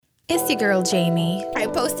It's your girl Jamie. I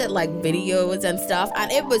posted like videos and stuff, and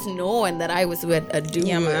it was known that I was with a dude.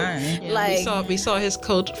 Yeah, man. Yeah, Like we saw his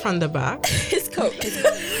coat from the back. his coat, his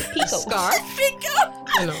Scarf.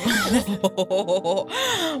 You know.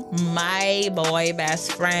 My boy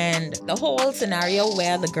best friend. The whole scenario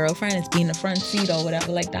where the girlfriend is being the front seat or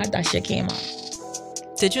whatever like that shit came up.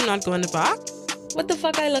 Did you not go in the back? What the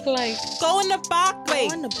fuck I look like? Go in the back, Go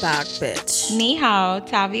wait. in the back, bitch. Ni hao,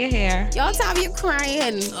 Tavia here. Y'all Tavia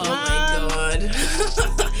crying. Oh my god.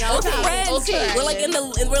 Y'all We're Tavia friends. crying. We're like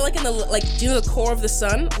in the like, do you know the core of the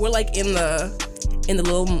sun? We're like in the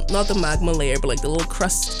little, not the magma layer, but like the little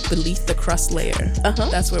crust beneath the crust layer.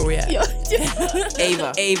 That's where we're at.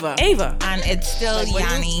 Ava. And it's still Like, what do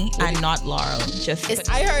Yanni and not Laurel.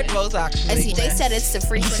 I heard both actually. I see. They said it's the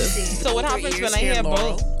frequency. So what happens when I Ears hear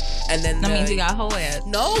Laurel. both? And then That means you got whole head.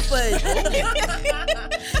 No, but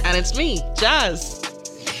And it's me, Jazz.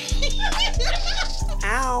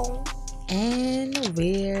 ow. and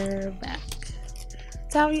we're back.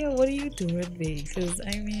 Tavia, what are you doing, babe? Because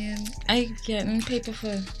I mean, I getting paper for.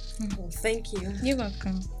 Well, thank you. You're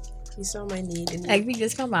welcome. You saw my need. And like we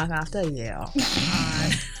just come back after a year.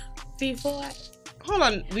 Before Hold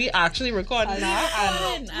on, we actually recording now.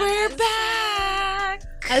 And We're back.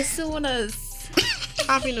 as soon as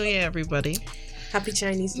Happy New Year, everybody. Happy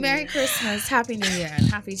Chinese New Merry Year. Christmas, Happy New Year, and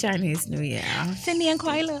Happy Chinese New Year. Cindy and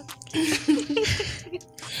Quila.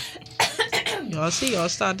 Y'all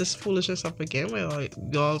start this foolishness up again where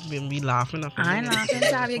y'all been be laughing up. I'm laughing,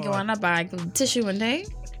 Tavia. Go on a bag of tissue one day.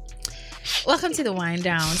 Welcome to the Wind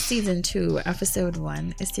Down, Season 2, Episode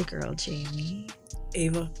 1. It's your girl, Jamie.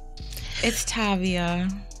 Ava. It's Tavia.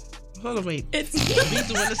 Hold on, wait. It's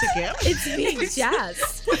We doing this again? It's me,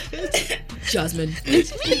 Jazz. Jasmine.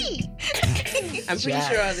 I'm pretty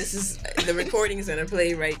sure this is the recording is gonna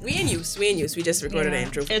play right. We in use. We just recorded an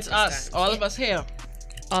intro. For It's the us, first time. all of us here.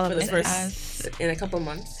 All For of the us. first in a couple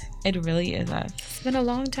months. It really is us. It's been a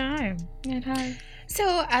long time. It has.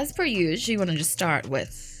 So, as per usual, you want to just start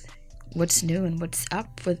with what's new and what's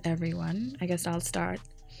up with everyone. I guess I'll start.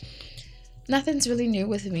 Nothing's really new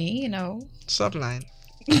with me, you know. Subline.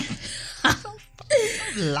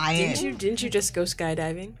 Lying. Didn't you just go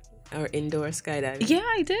skydiving? Or indoor skydiving? Yeah,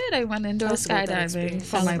 I did. I went indoor Tell us about that skydiving experience.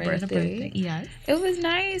 for my Celebrated a birthday. Yes. It was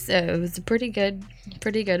nice. It was a pretty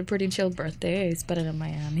chill birthday. I spent it in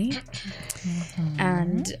Miami.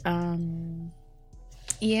 And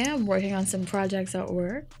yeah, I'm working on some projects at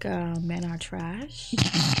work. Men are trash.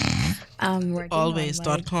 Working on my carnival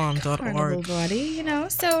Always.com.org. body, you know.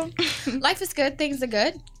 So life is good. Things are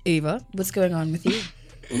good. Ava, what's going on with you?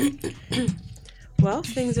 Well,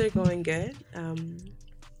 things are going good.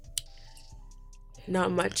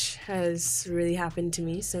 Not much has really happened to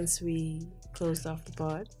me since we closed off the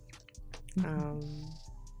pod.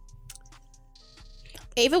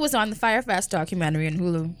 Ava was on the Firefest documentary on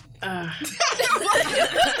Hulu. I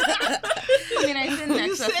mean, I didn't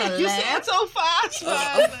You said it so fast,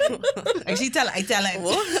 man. I tell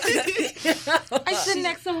it. I sit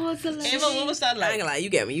next to her to Ava, what was that I ain't like? gonna lie, you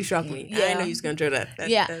get me. You shocked me. I Yeah. didn't know you was gonna throw that.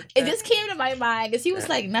 It just came to my mind because he was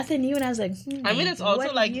like nothing new, and I was like, I mean, it's also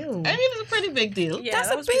what like, new? I mean, it's a pretty big deal. Yeah, That's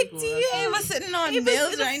that a was pretty big cool. deal. Ava sitting on It bills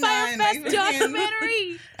was the right now. and Firefest like,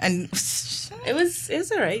 documentary. And It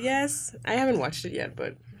was alright. Yes, I haven't watched it yet,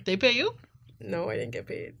 but They pay you? no, I didn't get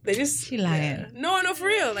paid. They just She lying. Yeah. No, for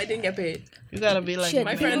real. I didn't get paid. You gotta be like, Shit,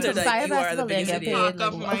 my people friends from are like, Fire you are Festival the didn't biggest get idiot. paid.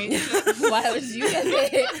 Fuck Like, up mine. why would you get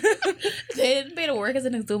paid? They didn't pay the workers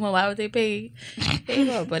in Exuma. Why would they pay?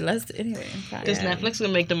 Ava, but let's anyway. Because Netflix will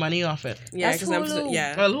make the money off it. Yeah, That's because Hulu.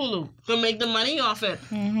 Well, Hulu will make the money off it.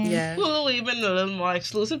 yeah. Hulu even a little more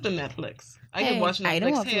exclusive than Netflix. I Hey, can watch I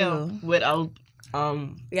don't Netflix have here Hulu. without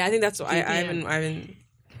Yeah, I think that's why I VPN. haven't.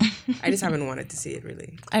 I just haven't wanted to see it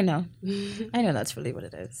really. I know that's really what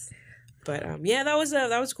it is. But yeah, that was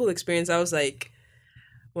a cool experience. That was like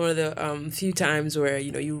one of the few times where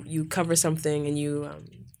you cover something and you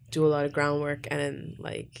do a lot of groundwork and then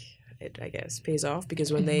like it I guess pays off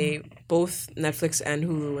because when they both Netflix and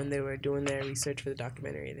Hulu when they were doing their research for the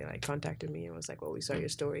documentary they like contacted me and was like, well, we saw your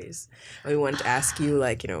stories and we wanted to ask you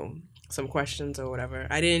like some questions or whatever.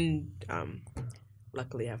 I didn't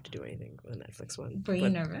luckily have to do anything for the Netflix one. were you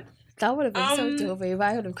but- nervous? That would have been so dope. Ava.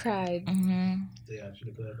 I would have cried. They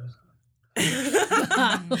actually play this.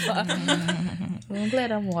 I'm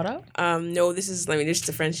glad I'm water. No, this is just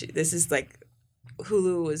a friendship. This is like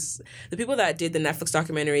Hulu was the people that did the Netflix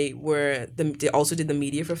documentary were they also did the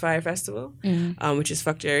media for Fire Festival, which is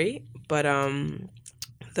Fuck Jerry. But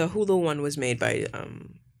the Hulu one was made by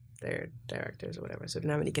their directors or whatever, so it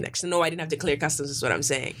didn't have any connection. No, I didn't have to clear customs. Is what I'm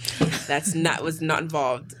saying. Was not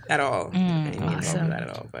involved at all. I didn't get involved with that at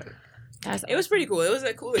all. But It was pretty cool. It was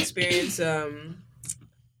a cool experience. Yeah,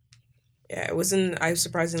 it wasn't. I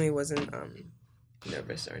surprisingly wasn't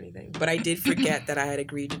nervous or anything, but I did forget that I had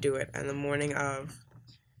agreed to do it. And the morning of,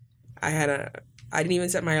 I didn't even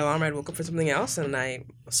set my alarm. I woke up for something else, and I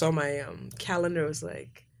saw my calendar was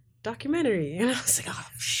like documentary, and I was like, oh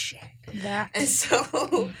shit. And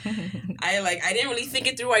so I didn't really think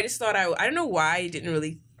it through. I just thought I don't know why I didn't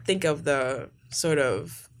really think of the sort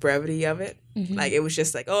of brevity of it. Mm-hmm. Like, it was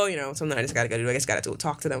just like, oh, something I just gotta go do. I just gotta go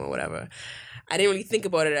talk to them or whatever. I didn't really think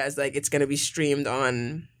about it as like it's gonna be streamed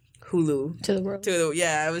on Hulu to the world.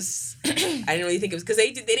 Yeah, I didn't really think it was because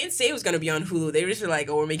they didn't say it was gonna be on Hulu. They were just like,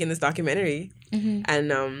 oh, we're making this documentary, and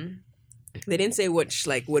they didn't say what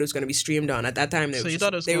it was gonna be streamed on at that time. So you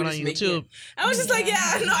thought it was going on YouTube? I was just like,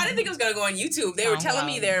 yeah, no, I didn't think it was gonna go on YouTube. They were telling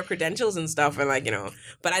me their credentials and stuff, and like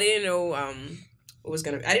but I didn't know what was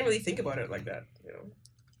gonna. I didn't really think about it like that,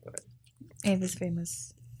 But, Ava's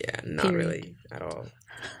famous. Yeah, not really at all.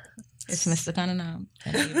 It's Mr. Cunningham.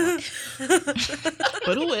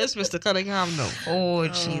 But who is Mr. Cunningham? No. Oh,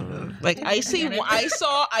 Jesus. Like I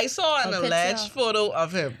saw an alleged photo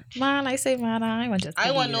of him. Man, I want to.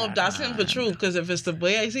 I want to know if that's him for true, because if it's the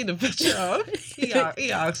way I see the picture of, he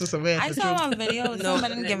asks us a man. I for saw truth. a video of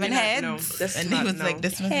somebody giving head. No, that's And not, he was no. like,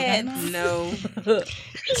 this Mr. Head. Cunningham. No.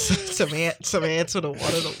 Some man to the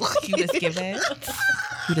water. You just give head.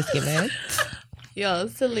 You just give head. Yo,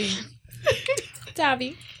 silly.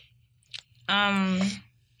 Tabby.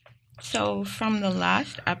 So from the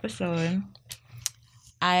last episode,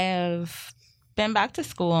 I have been back to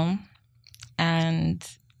school, and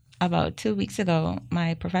about 2 weeks ago,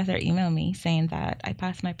 my professor emailed me saying that I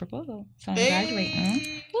passed my proposal. So I'm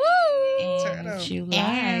graduating in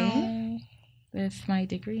July with my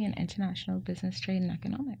degree in international business, trade, and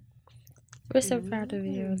economics. We're so proud of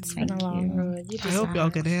you. It's been Thank a long you. road. You I hope y'all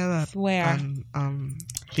can hear that. Swear.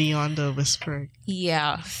 Beyond the whispering.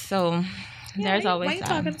 Yeah. So there's always Why are you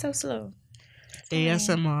talking so slow?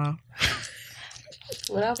 ASMR.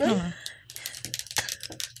 What happened?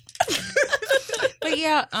 But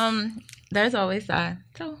yeah, there's always that.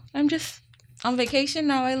 So I'm just on vacation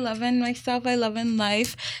now. I loving myself. I loving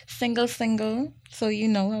life. Single. So you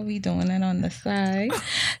know how we doing it on the side.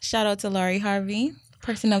 Shout out to Laurie Harvey,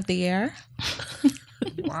 Person of the Year.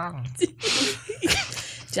 Wow.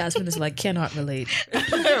 Jasmine is like, cannot relate.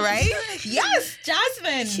 Right? Yes,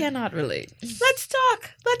 Jasmine. Cannot relate. Let's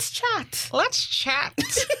talk. Let's chat. Let's chat.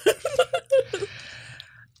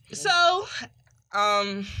 So,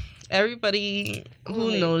 everybody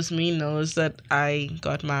who knows me knows that I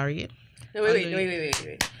got married. No,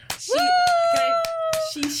 wait.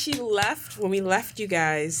 She left when we left you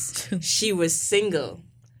guys. She was single,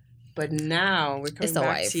 but now we're coming It's a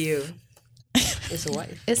back wife. to you. It's a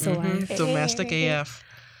wife. It's a wife. Domestic AF.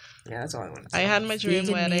 Yeah, that's all I want to I say. had my dream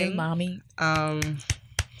Vegan meal, wedding. mommy.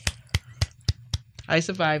 I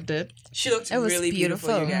survived it. She looked It was really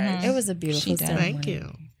beautiful, you guys. It was a beautiful She did. ceremony. Thank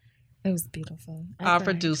you. It was beautiful. I Our cried.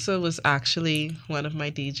 producer was actually one of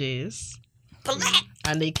my DJs.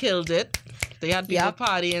 And they killed it. They had people Yep.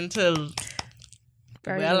 partying until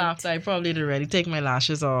Very well late. after I probably did already take my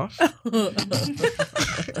lashes off.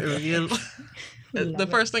 The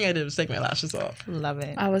first thing I did was take my lashes off. Love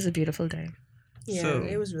it. It was a beautiful day. Yeah, So-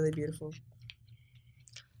 it was really beautiful.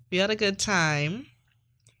 We had a good time.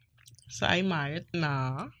 So I married.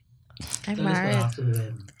 Nah. I'm Tell us what married. happened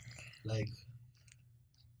then. Like,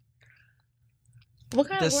 What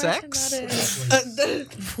kind The of question sex? that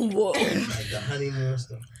is? Whoa. like the honeymoon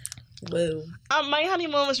stuff. Whoa. My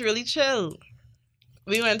honeymoon was really chill.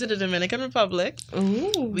 We went to the Dominican Republic.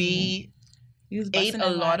 Ooh. We You was ate busting a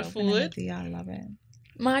it lot wide of open in food. the tea. I love it.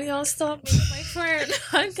 Mario, stop making my friend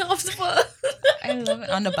uncomfortable. I love it.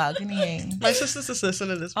 On the balcony. my sister's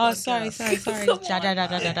listening to this. Oh, podcast. sorry. Ja, da, da,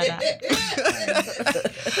 da, da, da, da.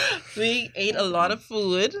 We ate a lot of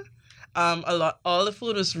food. All the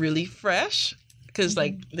food was really fresh because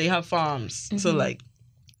like they have farms, so like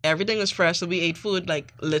everything was fresh. So we ate food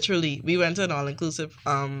like literally. We went to an all-inclusive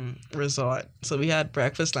resort, so we had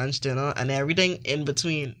breakfast, lunch, dinner, and everything in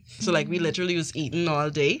between. So like we literally was eating all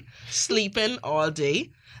day, sleeping all day,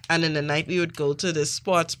 and in the night we would go to this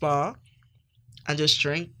sports bar and just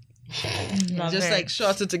drink, Love just it. like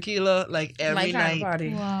shots of tequila like My every kind of night.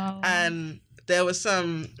 party. Wow. And there was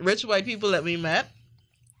some rich white people that we met,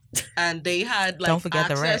 and they had like Don't forget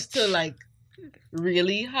the access rich. to like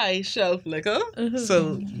really high shelf liquor.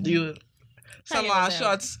 So some of our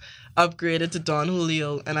shots upgraded to Don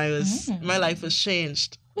Julio, and my life was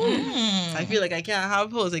changed. I feel like I can't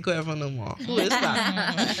have Jose Cuervo no more. Who is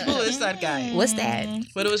that? Who is that guy? What's that?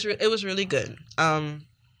 But it was really good.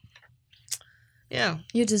 Yeah,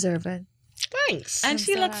 You deserve it. Thanks. And I'm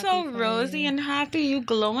she so looks so happy for rosy you. and happy. You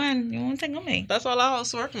glowing. You won't think of me. That's all our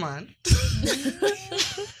housework, man.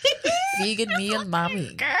 Vegan meal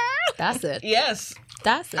mommy. That's it. Yes.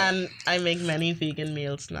 That's it. And I make many vegan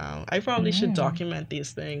meals now. I probably should document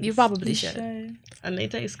these things. You probably should. And they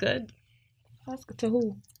taste good. Ask to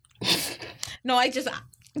who? No, I just...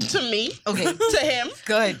 To me. Okay. To him.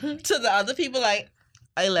 Good. To the other people, I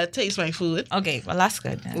let taste my food. Okay, well, that's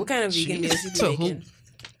good then. What kind of vegan meals you To be who? making?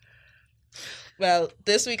 Well,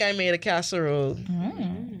 this week I made a casserole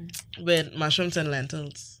with mushrooms and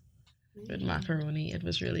lentils with macaroni. It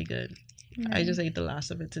was really good. I just ate the last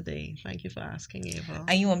of it today. Thank you for asking, Ava.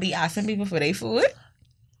 And you won't be asking people for their food?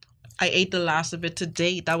 I ate the last of it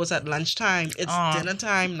today. That was at lunchtime. It's dinner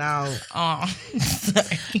time now. Oh,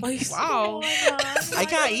 sorry. Wow. I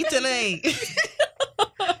can't eat today.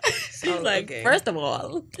 She's like, Okay. First of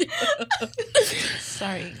all.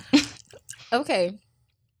 Sorry. Okay.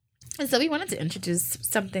 So we wanted to introduce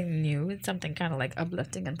something new, something kind of like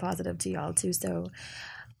uplifting and positive to y'all too. So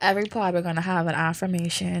every pod we're going to have an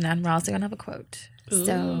affirmation and we're also going to have a quote.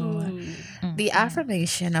 So the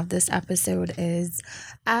affirmation of this episode is,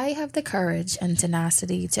 I have the courage and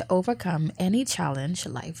tenacity to overcome any challenge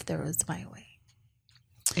life throws my way.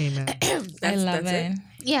 Amen. I love it.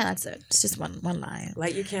 Yeah, that's it. It's just one line.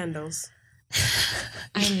 Light your candles.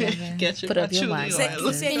 I love it. Get your Put up your patchouli mind.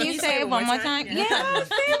 oil. Can you say it one more time? Yeah, say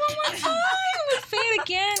it one more time. Let's say it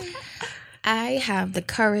again. I have the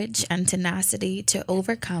courage and tenacity to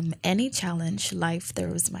overcome any challenge life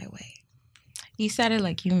throws my way. You said it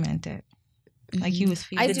like you meant it. Like you was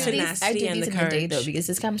feeling I it. do The these, I tenacity do and these the in the day though courage. because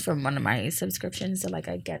this comes from one of my subscriptions. So like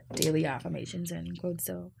I get daily affirmations and quotes.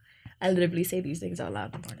 So I literally say these things out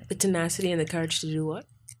loud in the morning. The tenacity and the courage to do what?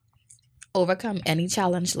 Overcome any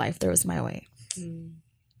challenge life throws my way.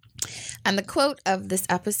 And the quote of this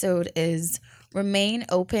episode is, remain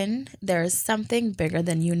open. There is something bigger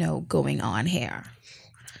than you know going on here.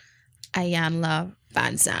 Ayanla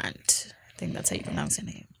Bansant. I think that's how you pronounce her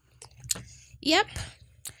name. Yep.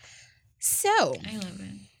 So, I love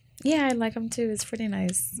it. yeah, I like them too. It's pretty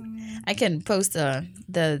nice. I can post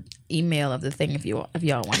the email of the thing if y'all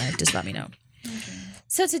want to. Just let me know. Okay.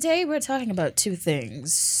 So today we're talking about two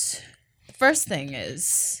things. The first thing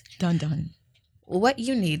is Dun dun. what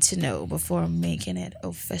you need to know before making it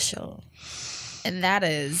official. And that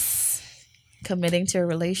is committing to a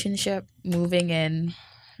relationship, moving in,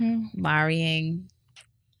 marrying,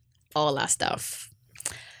 all that stuff.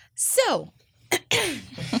 So,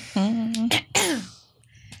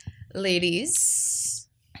 ladies,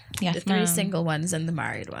 Yes, the three ma'am. single ones and the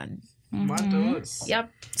married one. Matos.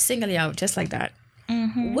 Yep, single you out just like that.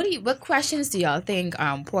 Mhm. What questions do y'all think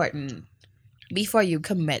are important before you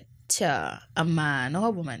commit to a man or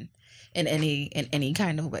a woman in any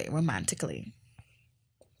kind of way romantically?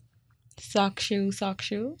 Sock shoe,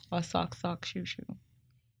 or sock shoe.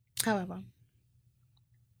 However,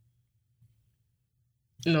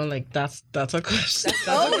 No, like that's a question.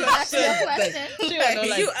 that's your question. Yeah, no,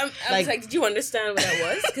 Did I was like- like, did you understand what that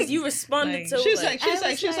was? Because you responded Like- so She's like,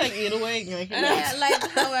 like either way. Like, Yeah,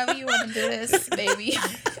 like however you want to do this, baby.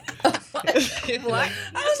 what? I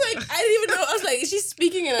was like, I didn't even know. I was like, is she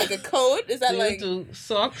speaking in like a code? Is that Do like? you do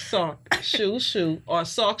sock, shoe, or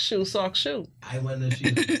sock, shoe? I wonder if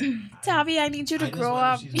she. Tavi, I need you to grow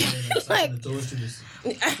up. Like,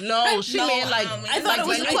 No, she meant like I thought it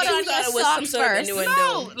was. you I put on thought your it was some socks sort of first. innuendo.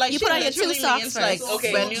 no, like You she put on your two literally socks means, first. like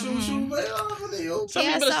Okay. when you some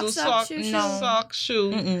Yeah, people sock, do sock, sock, shoe, shoe. sock,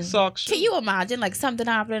 shoe, sock, shoe. can you imagine like something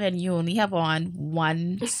happening and you only have on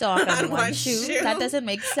one sock and And one one shoe? shoe. That doesn't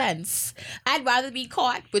make sense. I'd rather be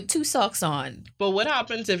caught with two socks on. But what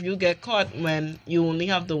happens if you get caught when you only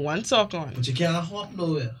have the one sock on? But you can't hop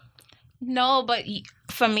nowhere. No, but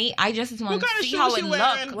for me, I just want What to kind of see how shoes it you look,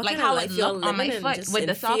 wearing? What like kind how of it life y'all look on my living in? foot Just with in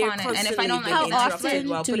the sock fear, on it. And if I don't constantly like How it, being interrupted. often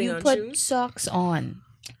while do putting you on put shoes? socks on?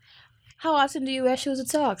 How often do you wear shoes with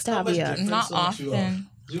socks, How much Tavia? difference Not socks you often. have?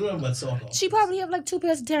 Do you remember what sock off? She probably have like two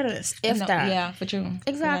pairs of tennis, if No, that. Yeah, for true. 'Cause I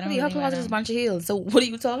Exactly. don't Her really wear closet is a them. bunch of heels. So what are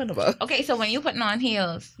you talking about? Okay, so when you putting on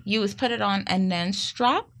heels, you just put it on and then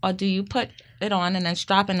strap, or do you put it on and then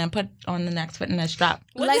strap and then put on the next foot and then strap?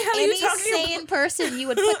 What like the hell are you any talking sane person, you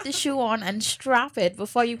would put the shoe on and strap it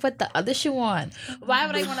before you put the other shoe on. Why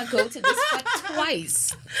would I want to go to this foot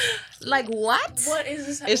twice? Like what? What is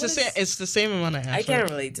this? It's the same. It's the same amount of effort. I can't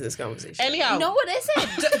relate to this conversation. Anyhow, No, it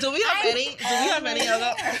isn't. do we have any? Do we have any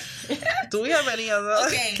other? Do we have any other?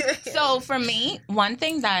 Okay, so for me, one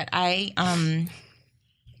thing that I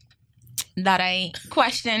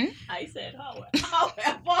question. I said,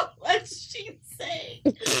 however, what's she say?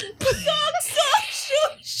 Sock,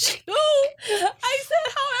 shoe. I said,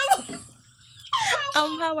 however.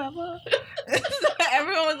 However, so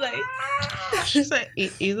everyone was like, She said,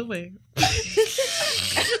 either way.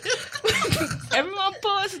 everyone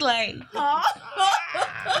paused like,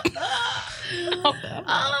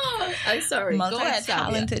 I'm sorry. Go ahead,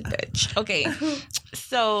 Talia. multi-talented bitch. Okay,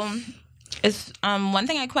 so it's one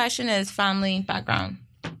thing I question is family background.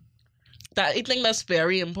 That I think that's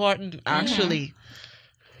very important, actually.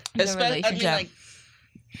 The Especially, I mean, relationship. like,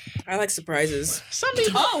 I like surprises. some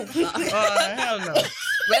people. Oh, hell no.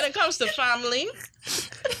 When it comes to family,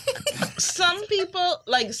 some people,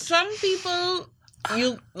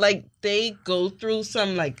 you like they go through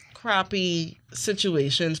some like crappy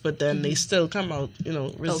situations, but then they still come out,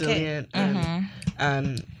 resilient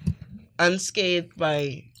and unscathed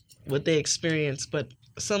by what they experience. But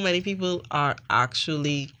so many people are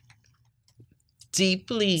actually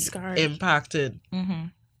deeply Scarred. impacted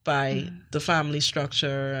by the family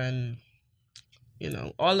structure and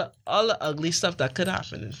all the ugly stuff that could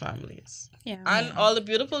happen in families and all the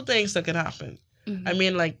beautiful things that could happen. I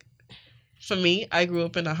mean, like, for me, I grew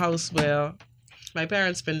up in a house where my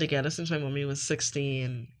parents been together since my mommy was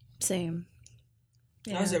 16. Same.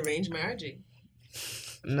 That was arranged marriage.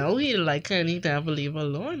 No, he like her and he never leave her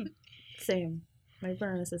alone. Same. My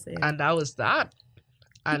parents are the same. And that was that.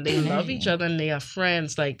 And they love each other and they are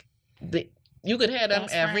friends. Like, you could hear them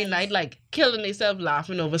every night, like, killing themselves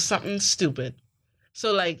laughing over something stupid.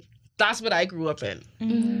 So, like, that's what I grew up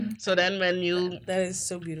in. So then when you... That is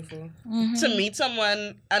so beautiful. To meet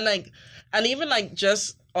someone and even like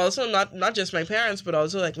just also not just my parents, but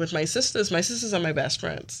also like with my sisters are my best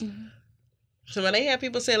friends. So when I hear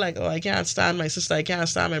people say like, oh, I can't stand my sister, I can't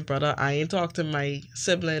stand my brother, I ain't talked to my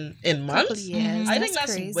sibling in months, I think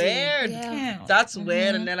that's crazy. weird. Yeah. That's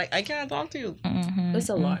weird. And they're like, I can't talk to you. It's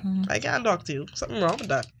a lot. I can't talk to you. Something wrong with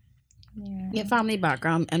that. Your family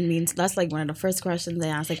background, and means that's like one of the first questions they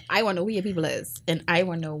ask. Like, I want to know who your people is, and I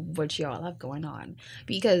want to know what y'all have going on,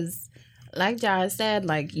 because, like Jazz said,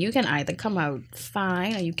 like you can either come out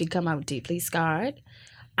fine or you can come out deeply scarred,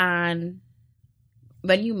 and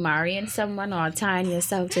when you marrying someone or tying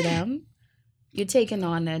yourself to them, you're taking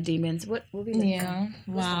on their demons. What will be the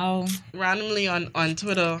Wow. Randomly on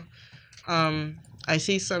Twitter, I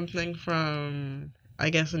see something from, I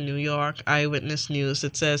guess, in New York, Eyewitness News.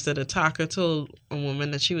 It says that attacker told a woman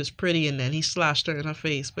that she was pretty and then he slashed her in her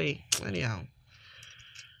face. But anyhow,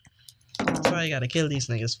 that's why you gotta kill these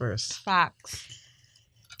niggas first. Facts.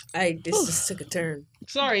 This just took a turn.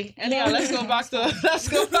 Sorry. Anyhow, let's go back to what we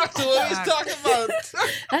was talking about.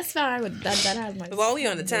 That's fine. That has my. But while we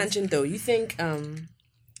on the tangent though, you think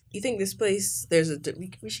this place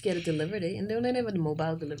we should get it delivered, eh? And don't they have a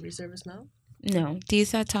mobile delivery service now? No. These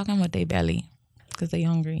start talking with their belly because they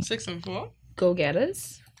hungry. 6 and 4. Go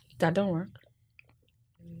getters. That don't work.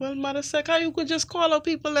 Well, Mother said, how you could just call out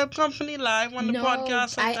people at company live on the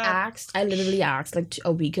podcast like that? I literally asked like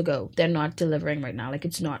a week ago. They're not delivering right now. Like,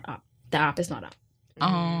 it's not up. The app is not up.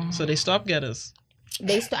 So they stopped getters.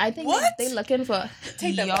 I think What? they looking for.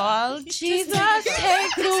 Take that Y'all, Jesus,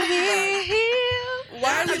 take the wheel.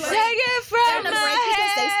 Why are we Take like, it from They're my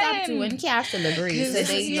because they stopped hand. doing cash delivery, so This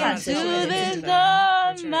they is You not do transitioned this into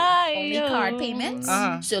on my only card own. payments.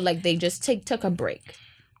 Uh-huh. So like they just took a break.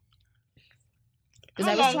 Because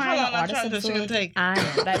I was trying to order some transition food. take? I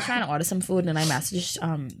know, but I was trying to order some food and I messaged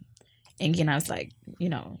Ingy and I was like,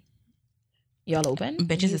 y'all open?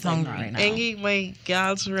 Bitches He's is like, hungry. "Not right now." Angie, my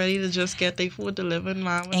gals ready to just get their food delivered,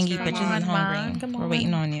 man. What's Angie, going bitches on? is hungry. Come We're on.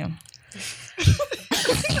 waiting on you.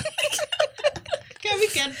 Can we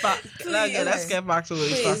get back? Let's get back to what we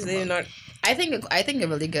please, talking they're about. not. I think a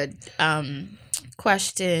really good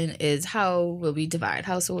question is, how will we divide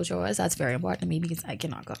household chores? That's very important to me because I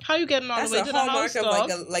cannot cook. How you getting all That's the way a to the house, hallmark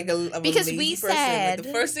dog? of a Because lazy we person. Like, said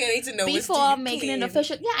the first thing I need to know is, Before do you making clean? an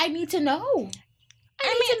official, I need to know.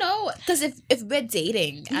 I need to know, because if we're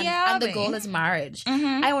dating and the goal is marriage,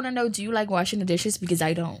 I want to know, do you like washing the dishes? Because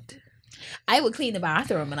I don't. I will clean the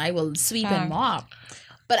bathroom and I will sweep and mop,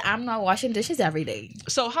 but I'm not washing dishes every day.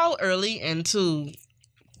 So how early into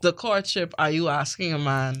the courtship are you asking a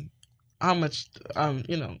man how much, I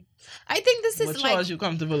think this what is chores like you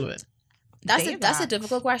comfortable with? that's a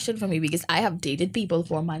difficult question for me because I have dated people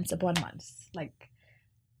for months upon months, like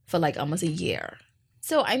for like almost a year.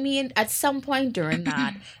 So I mean, at some point during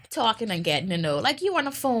that, talking and getting to know, like you on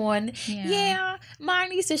the phone,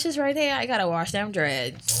 mind these dishes right there. I gotta wash them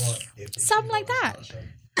dreads. Something like that.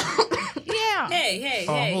 Yeah. Hey,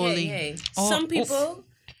 holy. hey. Oh, Some people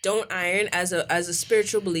don't iron as a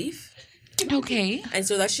spiritual belief, Okay. and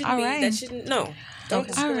so that shouldn't All be. right. That shouldn't. No, don't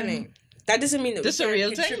Okay. All right. discriminate. That doesn't mean that This we a can't real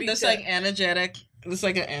thing? contribute This to- like energetic. This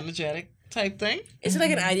like an energetic type thing. Is it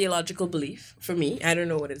like an ideological belief for me? I don't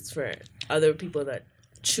know what it's for other people that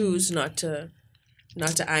choose not to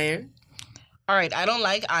iron. All right, I don't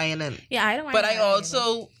like ironing. Yeah, I don't. But mind I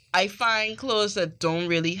also I find clothes that don't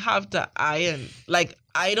really have to iron. Like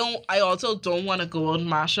I also don't want to go and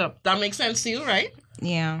mash up. That makes sense to you, right?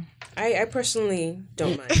 Yeah. I personally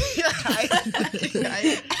don't mind. I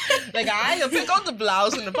pick out the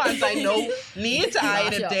blouse and the pants I know need to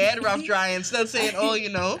iron it dead rough dry and still saying, oh,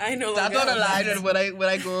 I no that's longer not a have line when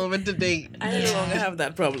I go over to date. I no longer have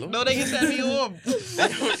that problem. No, they can send me home.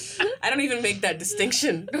 I don't even make that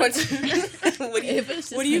distinction. What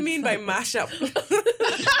do you mean by mashup?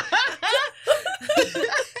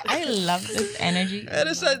 I love this energy. And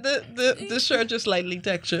it's like the shirt is slightly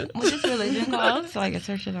textured. What's this religion called? So I can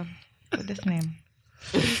search it up with this name.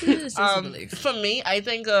 It's just a belief. For me, I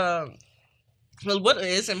think what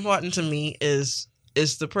is important to me is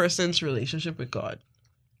the person's relationship with God.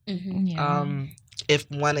 Mm-hmm. Yeah.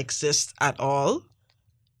 If one exists at all,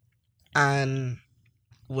 and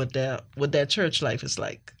what their church life is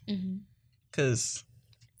like. Because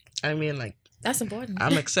I mean, like, That's important.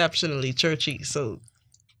 I'm exceptionally churchy, so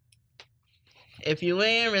if you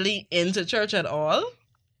ain't really into church at all,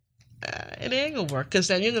 it ain't gonna work. Because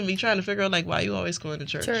then you're gonna be trying to figure out, like, why you always going to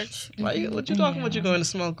church? Why you what you talking about? You going to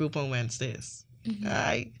small group on Wednesdays?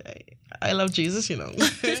 I love Jesus,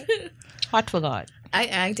 Hot for God.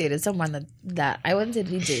 I dated someone that I wouldn't say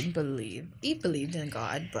that he didn't believe. He believed in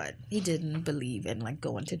God, but he didn't believe in like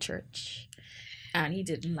going to church, and he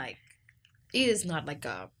didn't like. He is not like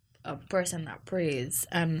a person that prays,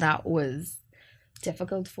 and that was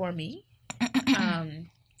difficult for me.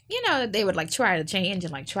 They would like try to change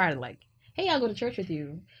and like try to like, hey, I'll go to church with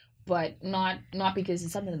you, but not because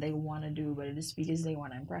it's something that they want to do, but it's because they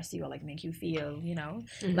want to impress you or like make you feel,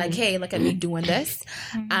 like, hey, look at me doing this,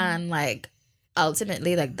 and like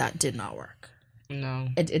ultimately like that did not work. No,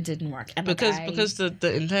 it didn't work, and because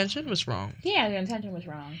the intention was wrong. Yeah, the intention was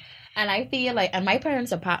wrong. And I feel like, and my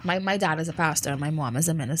parents are my dad is a pastor and my mom is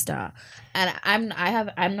a minister, and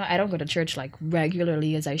I don't go to church like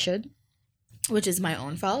regularly as I should, which is my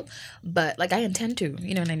own fault, but like I intend to,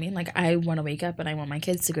 you know what I mean? Like I want to wake up and I want my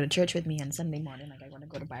kids to go to church with me on Sunday morning. Like I want to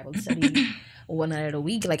go to Bible study one night a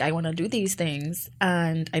week. Like I want to do these things,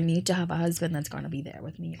 and I need to have a husband that's going to be there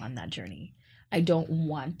with me on that journey. I don't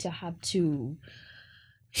want to have to,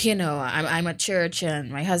 I'm at church and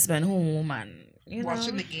my husband home and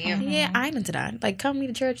Watching the game. Yeah, I'm into that. Like, come me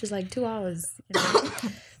to church is like 2 hours.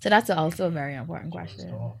 So that's also a very important question.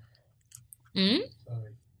 Sorry.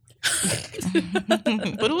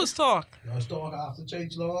 But it was talk. Y'all talk after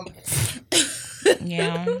church, Lord.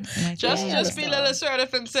 Yeah. Just be a little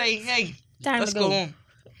assertive and say, hey, Time let's to go home.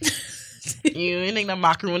 You ain't think that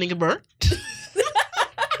macaroni can burn?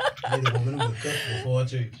 Hey, the woman will cook before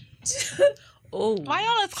church. Oh. Why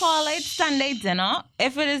y'all let's call it Sunday dinner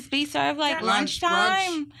if it is be served like Brunch,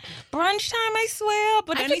 lunchtime? Brunch time, I swear.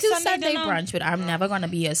 But I any could do Sunday dinner. brunch, but I'm never going to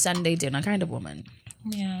be a Sunday dinner kind of woman.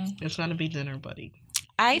 Yeah. It's gonna be dinner, buddy.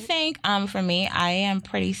 I think for me, I am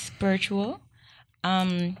pretty spiritual.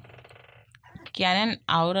 Getting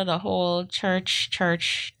out of the whole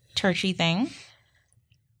churchy thing.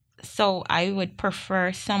 So I would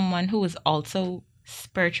prefer someone who is also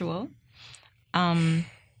spiritual.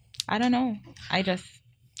 I don't know. I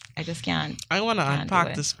just can't. I want to Can't do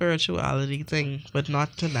unpack it. the spirituality thing, but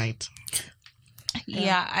not tonight.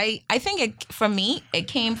 Yeah, I think for me, it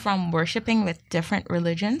came from worshiping with different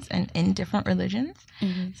religions and in different religions.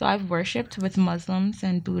 Mm-hmm. So I've worshipped with Muslims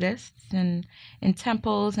and Buddhists and in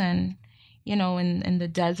temples and, in the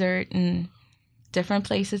desert and different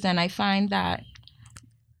places. And I find that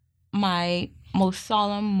my most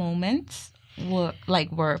solemn moments were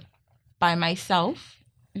by myself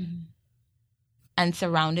and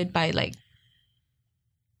surrounded by like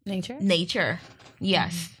nature.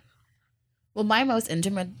 Yes. Well, my most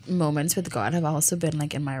intimate moments with God have also been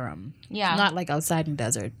like in my room. Yeah. Not like outside in the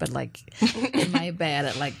desert, but like in my bed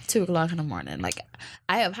at like 2:00 in the morning. Like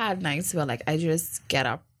I have had nights where like I just get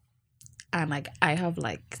up and like I have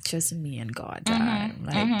like just me and God time.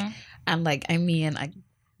 And like I mean like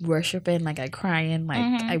worshiping, like I crying,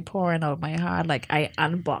 like I pouring out my heart, like I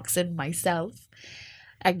unboxing myself.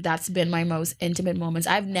 Like that's been my most intimate moments.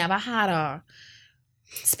 I've never had a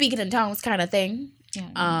speaking in tongues kind of thing. Yeah.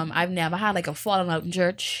 I've never had like a falling out in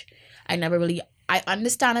church. I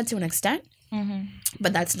understand it to an extent,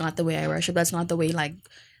 but that's not the way I worship. That's not the way like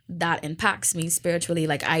that impacts me spiritually.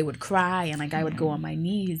 Like I would cry and like I would go on my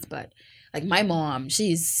knees, but like my mom,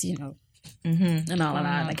 she's and all of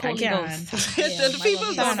that. Like, I Holy can't. Ghost. The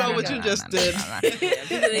people don't know what you just did.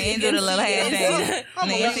 They ain't do the little hair thing.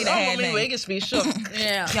 They ain't see the hair My thing. Vegas be shook.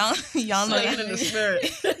 Yeah. Y'all know Swaying in the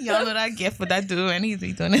spirit. y'all know that gift with that dude, and he's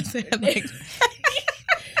doing his hair like.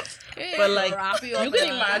 But like, you can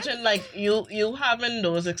imagine like you having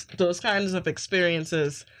those kinds of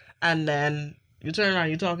experiences, and then you turn around,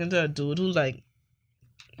 you talking to a dude who like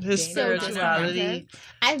his spirituality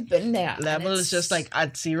I've been there. level is just like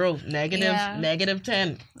at zero, negative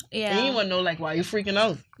 10. Yeah. And you wouldn't know like why you freaking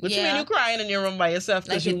out. What you mean you crying in your room by yourself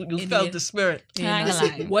because Like you felt the spirit? I ain't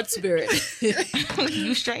gonna lie. What spirit?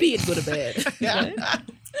 You straight. Be it go to bed.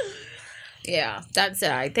 Yeah, that's it.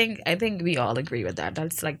 I think we all agree with that.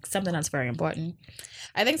 That's like something that's very important.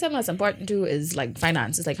 I think something that's important too is like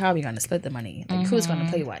finances. Like, how are we going to split the money? Like, who's going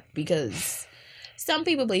to pay what? Because some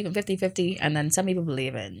people believe in 50-50, and then some people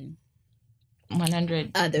believe in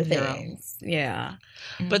 100 other zero. things. Yeah.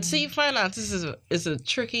 But see, finances is a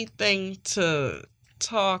tricky thing to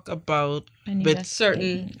talk about with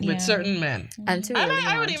certain men. And too And early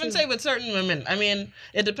I would on, even too. say with certain women. I mean,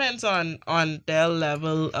 it depends on their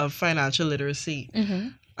level of financial literacy.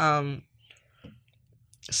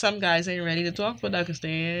 Some guys ain't ready to talk about that because they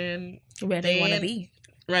ain't where they want to be.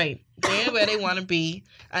 right. They ain't where they want to be,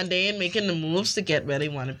 and they ain't making the moves to get where they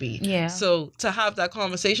want to be. Yeah. So to have that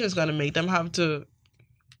conversation is going to make them have to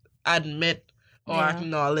admit or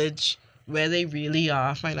acknowledge where they really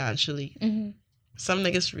are financially. Some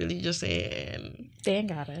niggas really just ain't. They ain't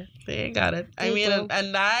got it. They ain't got it. I They mean, broke.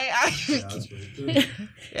 and I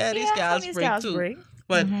yeah, these gals break too.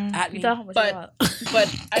 But At me. but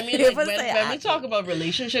I mean, like, when we talk about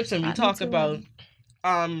relationships and we talk about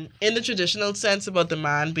in the traditional sense about the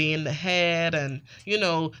man being the head and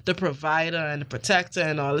the provider and the protector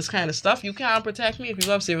and all this kind of stuff, you can't protect me if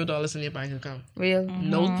you have $0 in your bank account. Real.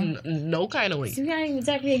 No kind of way. You can't even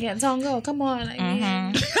protect me against Tongo. Come on. I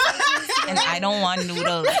mean, And I don't want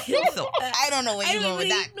noodles. So I don't know where you going with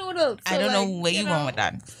that. Noodles. I don't know where you going with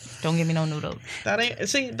that. Don't give me no noodles.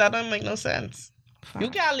 That don't make no sense. You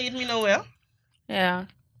can't lead me nowhere. Yeah.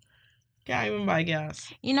 Can't even buy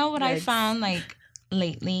gas. You know what I Yikes. found like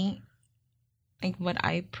lately? Like what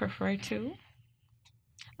I prefer to?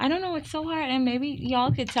 I don't know, it's so hard, and maybe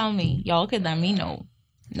y'all could tell me. Y'all could let me know.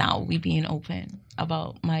 Now we being open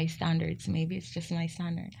about my standards. Maybe it's just my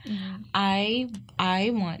standard. I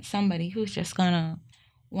want somebody who's just gonna,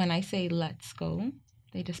 when I say let's go,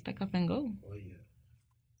 they just pick up and go.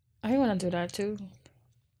 I want to do that too.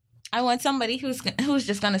 I want somebody who's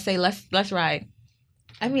just gonna say let's ride.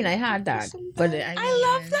 I mean, I had that, but I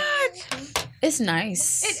love that. It's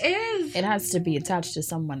nice. It is. It has to be attached to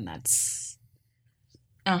someone that's.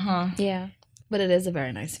 Uh-huh. Yeah, but it is a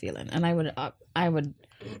very nice feeling, and I would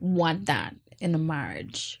want that in a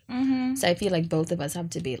marriage. So I feel like both of us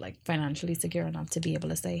have to be like financially secure enough to be able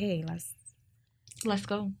to say, "Hey, Let's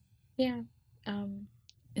go." yeah." In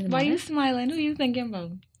the Why you morning. smiling? Who you thinking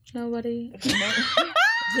about? Nobody.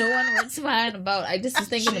 No one was smiling about. I just was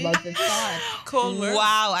thinking about the thought. Cold word.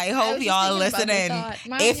 Wow, I hope was y'all just thinking about listening. the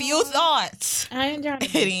thought. If you thought I ain't trying to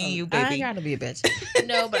it ain't you, I baby. ain't trying to be a bitch.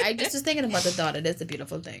 No, but I just was thinking about the thought. It is a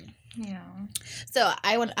beautiful thing. Yeah. So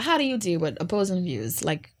how do you deal with opposing views?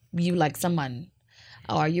 Like you like someone,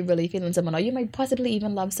 or you really feeling someone, or you might possibly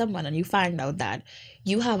even love someone, and you find out that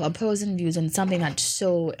you have opposing views on something that's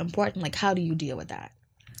so important. Like, how do you deal with that?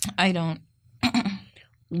 I don't.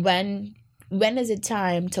 When is it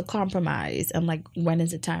time to compromise, and like when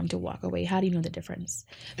is it time to walk away? How do you know the difference?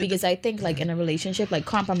 Because I think like in a relationship, like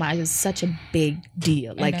compromise is such a big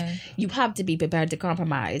deal. Like you have to be prepared to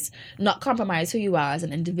compromise, not compromise who you are as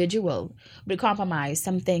an individual, but compromise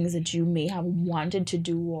some things that you may have wanted to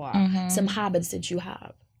do, or some habits that you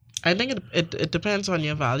have. I think it depends on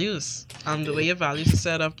your values, the way your values are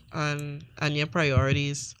set up, and your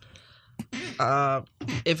priorities.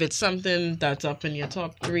 If it's something that's up in your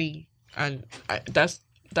top 3, and that's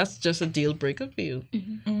just a deal breaker for you,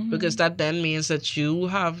 because that then means that you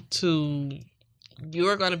are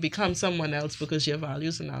going to become someone else because your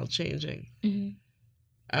values are now changing.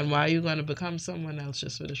 And why are you going to become someone else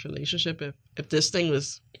just for this relationship if this thing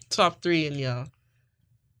was top 3 in your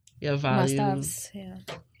values? Must-haves, yeah.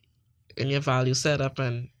 In your value setup,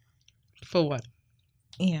 and for what?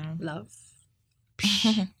 Yeah. Love.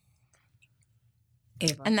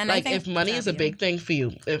 And then Like, I think if money is a big thing for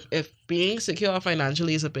you, if being secure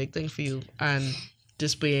financially is a big thing for you, and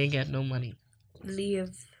this boy ain't get no money, Leave.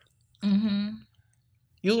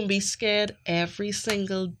 you can be scared every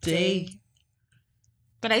single day.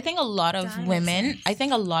 But I think a lot of women,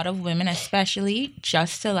 especially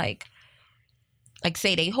just to like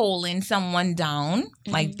say they holding someone down,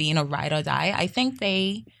 like being a ride or die, I think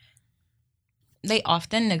they they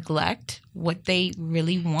often neglect what they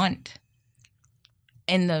really want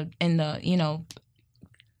in the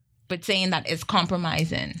but saying that it's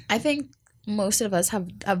compromising. I think most of us have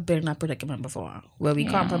been in that predicament before, where we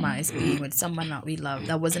compromise being with someone that we love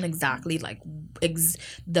that wasn't exactly like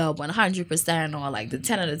the 100% or like the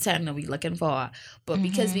 10 out of 10 that we looking for, but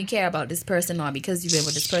because we care about this person or because you've been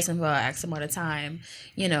with this person for X amount of time,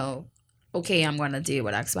 okay, I'm gonna deal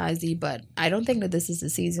with XYZ, but I don't think that this is the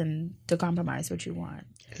season to compromise what you want.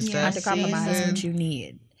 And to compromise what you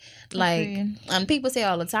need. Like, and people say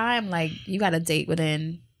all the time, like, you got to date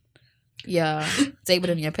within your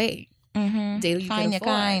pay. Date Find your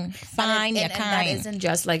kind. Find your kind. And that isn't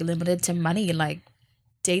just like limited to money. Like,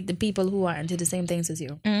 date the people who are into the same things as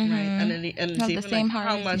you. Right. And it's even the same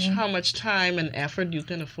like how much time and effort you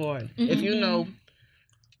can afford. If you know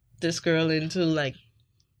this girl into like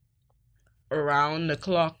around the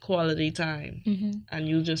clock quality time and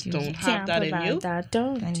you just don't have that in you,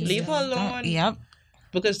 don't leave her alone. Yep.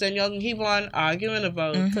 Because then y'all can keep on arguing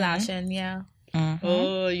about clashing. Yeah.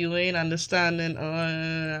 Oh, you ain't understanding.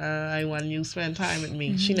 I want you to spend time with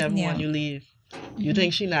me. She never want you leave. You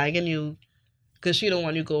think she nagging you because she don't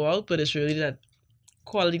want you to go out, but it's really that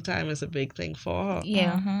quality time is a big thing for her.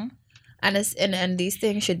 Yeah. And these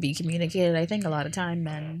things should be communicated. I think a lot of time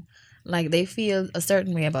men, like, they feel a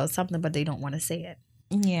certain way about something, but they don't want to say it.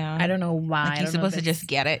 Yeah. I don't know why. Like, you're supposed to just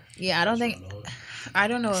get it. Yeah, I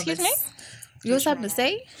don't know. Excuse me? You have something to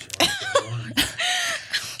say?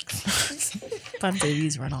 Fun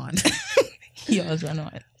babies run on. Yours run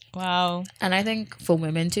on. Wow. And I think for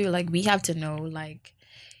women too, like, we have to know, like,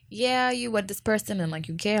 yeah, you with this person and like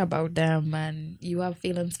you care about them and you have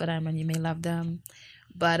feelings for them and you may love them.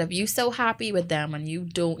 But if you're so happy with them and you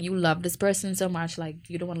love this person so much, like,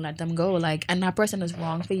 you don't want to let them go, like, and that person is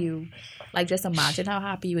wrong for you, like, just imagine how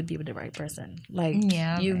happy you would be with the right person. Like,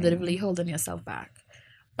 you literally holding yourself back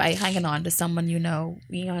by hanging on to someone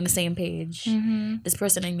we're on the same page. This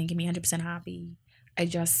person ain't making me 100% happy. I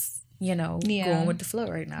just, going with the flow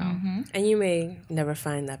right now. And you may never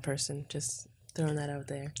find that person. Just throwing that out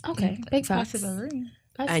there. Okay, big facts. Possibility.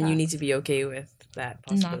 And you need to be okay with that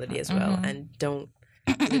possibility as well. And don't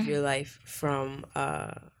live your life from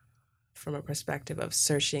a perspective of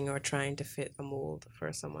searching or trying to fit a mold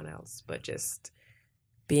for someone else, but just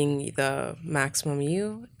being the maximum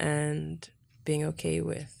you and being okay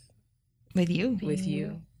with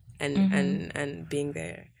you and being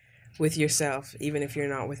there with yourself, even if you're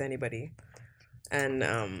not with anybody. And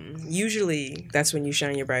usually that's when you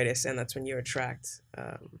shine your brightest, and that's when you attract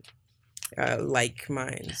like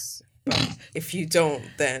minds. But if you don't,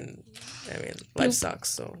 then life sucks.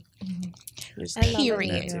 So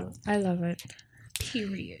period. I love it.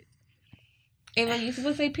 Period. Ava, you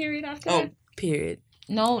supposed to say period after Oh, that? period.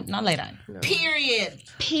 No, not like that. No.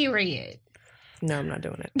 Period. No, I'm not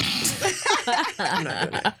doing it. I'm not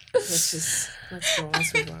doing it. Let's go.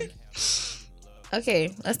 Let's move on.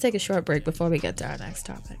 Okay, let's take a short break before we get to our next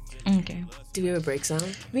topic. Okay. Do we have a break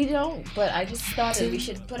sound? We don't, but I just thought that we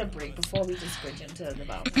should put a break before we just bridge into the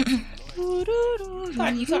development. You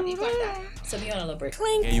got that. So we on a little break.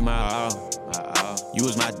 Yeah, you my all. You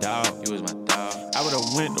was my dog. I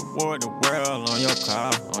would've went to war the world on your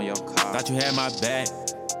car. Thought you had my back.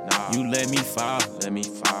 Nah. You let me fall.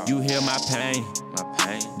 You heal my pain.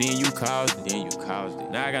 Then you caused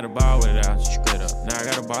it. Now I got a ball without you. Straight up. Now I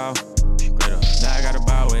got a ball. Straight up. Now I got a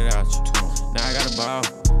ball without you. Now I got a ball.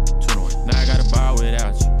 21. Now I got a ball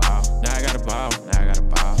without you. Now I got a ball. Now I got a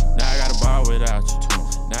ball. Now I got a ball without you.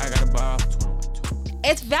 21. Now I got a ball. 21.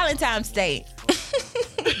 It's Valentine's Day.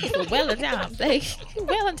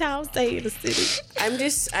 Valentine's Day in the city.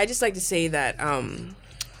 I just like to say that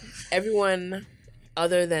everyone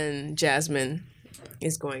other than Jasmine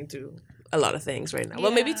is going through a lot of things right now. Yeah.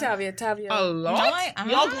 Well, maybe Tavia. A lot?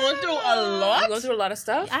 Y'all going through a lot? I'm going through a lot of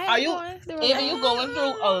stuff. Are you going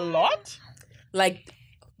through a lot? Like,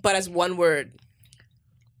 but as one word.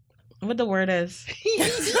 What the word is?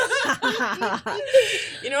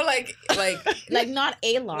 like not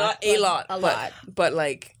a lot. Not a lot. A lot. But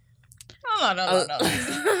like A lot. A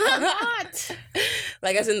lot.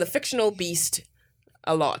 Like, as in the fictional beast,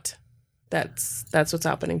 a lot. That's what's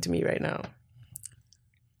happening to me right now.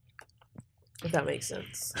 If that makes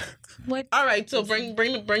sense. What? All right, so bring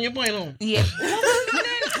your point home. Yeah.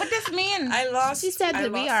 What does mean? She said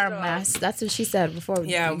that we are a mess. That's what she said before we.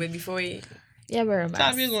 Yeah, but before we. Yeah, we're a mess.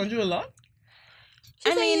 Tavia's going through a lot?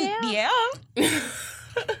 Yeah.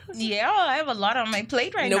 Yeah, I have a lot on my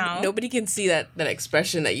plate now. Nobody can see that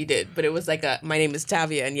expression that you did, but it was like my name is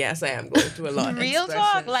Tavia, and yes, I am going through a lot. Real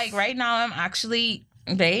talk, like right now I'm actually,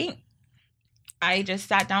 I just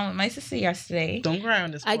sat down with my sister yesterday. Don't cry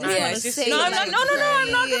on this. I just podcast. want to say, No, I'm like, not, no,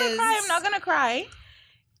 I'm not gonna yes. cry. I'm not gonna cry.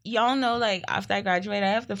 Y'all know, like, after I graduate, I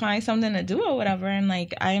have to find something to do or whatever. And,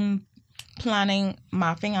 like, I'm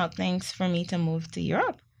mapping out things for me to move to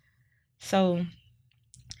Europe. So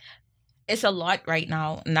it's a lot right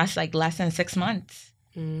now. And that's, like, less than 6 months.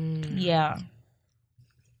 Yeah.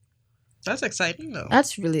 That's exciting though.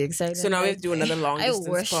 That's really exciting. So now we have to do another long I distance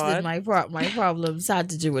wish pod. that my problems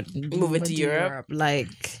had to do with Moving to Europe.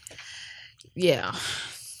 Like, yeah,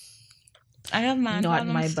 I have not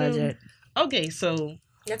problems my too. budget. Okay, so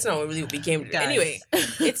That's not what really became. Guys. Anyway,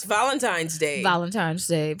 it's Valentine's Day. Valentine's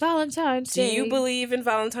Day. Valentine's Do Day. you believe in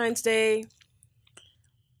Valentine's Day?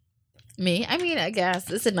 Me? I mean, I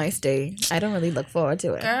guess it's a nice day. I don't really look forward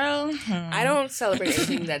to it. Girl. I don't celebrate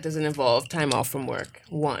anything that doesn't involve time off from work.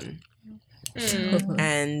 One.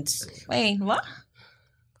 And Wait, what?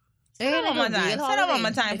 Say that one more time. Say that one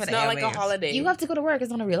more time for it's the not like a airwaves. holiday. You have to go to work.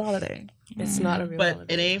 It's not a real holiday. It's not a real but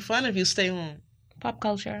holiday. it ain't fun if you stay home. Pop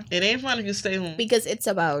culture. It ain't fun if you stay home. Because it's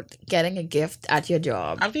about getting a gift at your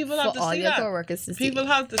job. And people have for to all see your that. coworkers to see. People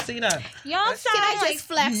have to see that. Y'all sound I just like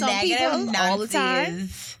flex on negative people all the time?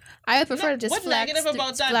 Nancy's. I would prefer to just What's flex. negative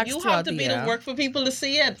about that? flex You have throughout to the be year. to work for people to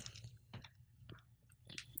see it.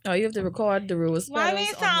 Oh, you have to record the rules. Why we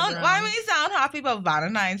sound happy about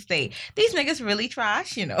Valentine's Day? These niggas really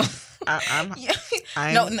trash, you know. I'm no,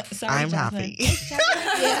 sorry, I'm Jasmine. happy.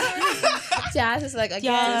 Yeah. Jazz is like, I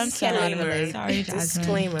Yeah, I'm guess cannot Disclaimer. relate. Sorry, Jasmine.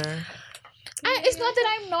 Disclaimer. It's not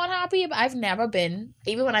that I'm not happy, but I've never been,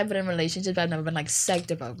 even when I've been in relationships, I've never been like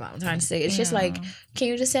psyched about Valentine's Day. It's just like, can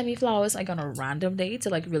you just send me flowers like on a random day to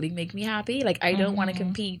like really make me happy? Like, I don't want to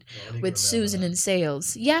compete with Susan in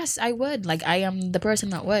sales. Yes, I would. Like, I am the person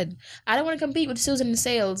that would. I don't want to compete with Susan in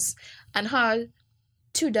sales and her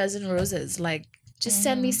 24 roses. Like, just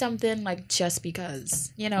send me something like just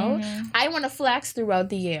because, you know? I want to flex throughout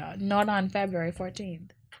the year, not on February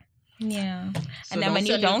 14th. Yeah. So And then when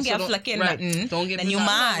you send don't so get don't- flicking right, nothing, don't get then me you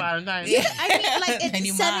nothing on mad. Valentine's Yeah, Day. I mean, like, And it's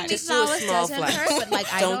you sending mad. me Just do a flowers small doesn't flex. hurt, but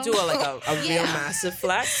like, I Don't do a real Yeah. massive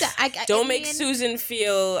flex. So Don't I make mean, Susan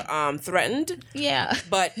feel threatened, Yeah.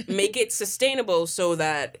 but make it sustainable so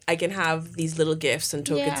that I can have these little gifts and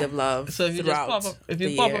tokens Yeah. of love. So if you just throughout pop up, if the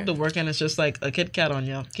you pop year. up to work and it's just like a Kit Kat on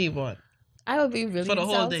your keyboard. I would be really For the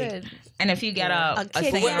whole day. insulted. And if you get a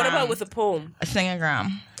kid- singagram, What about with a poem? a singagram?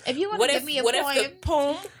 If you want What to if give me a what poem, if the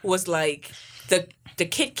poem was like the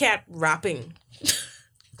Kit Kat rapping?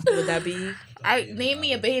 Would that be? name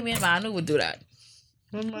me a Bahamian man who would do that.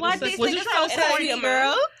 What these What you niggas trying so to say? corny,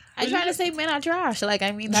 girl? I try to say men are trash. Like,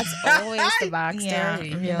 I mean, that's always the backstory, Yeah,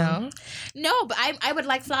 you yeah. know? No, but I would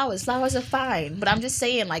like flowers. Flowers are fine. But I'm just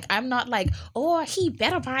saying, like, I'm not like, oh, he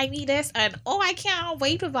better buy me this. And, oh, I can't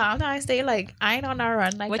wait for Valentine's Day. Like, I ain't on that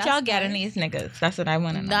run. Like, What that's y'all getting fine. these niggas? That's what I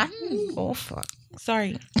want to know. Nothing. Oh, fuck.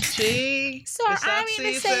 Sorry. Gee, Sorry, it's I that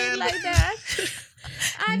mean to say it season. like that.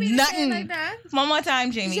 I mean to say it Nothing. like that. One more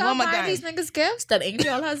time, Jamie. Y'all One more buy time. these niggas gifts that ain't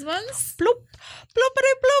y'all husbands? Bloop.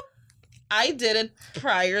 Bloopity bloop. I did it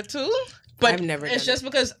prior to, but I've never it's done just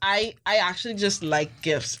because I actually just like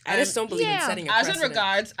gifts. I just don't believe in Yeah. setting a as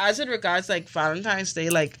precedent. it regards like Valentine's Day,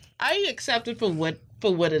 like I accept it for what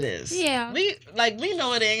it is. Yeah. We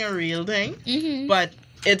know it ain't a real thing, Mm-hmm. but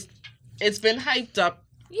it's been hyped up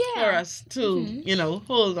Yeah. for us to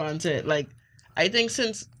hold on to it. Like I think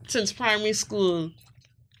since primary school,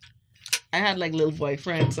 I had like little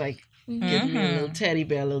boyfriends like give me a little teddy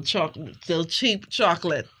bear, a little cheap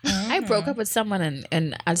chocolate. I broke up with someone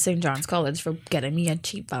in at St. John's College for getting me a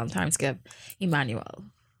cheap Valentine's gift, Emmanuel.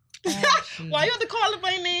 Why you have to call it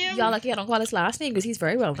by name? Y'all lucky I don't call his last name because he's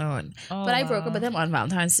very well known. Oh, But I broke up with him on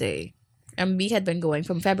Valentine's Day. And we had been going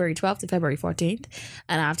from February 12th to February 14th.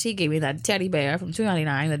 And after he gave me that teddy bear from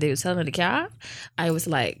 $2.99 that they was selling in the car, I was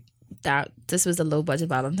like, this was a low budget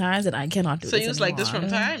Valentine's and I cannot do So this you was like this from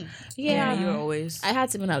anymore. time. Yeah. You were always. I had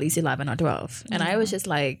to been at least 11 or 12. And I was just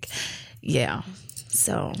like, yeah.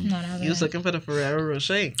 So Not having You was it. looking for the Ferrero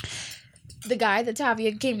Rocher. the guy that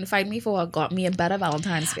Tavia came to fight me for got me a better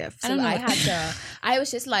Valentine's gift. So I was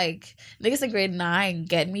just like, niggas in grade 9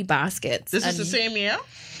 getting me baskets. This is the And same year?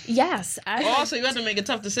 Yes. Oh, so you had to make a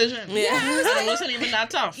tough decision. Yeah. And it wasn't even that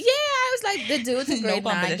tough. Yeah, I was like, the dudes in No grade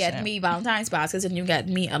 9 competition. get me Valentine's baskets and you get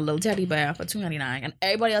me a little teddy bear for $2.99. And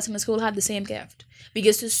everybody else in the school had the same gift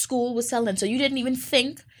because the school was selling. So you didn't even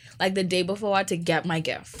think like the day before to get my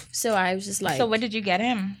gift. So I was just like, So what did you get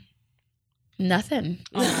him? nothing.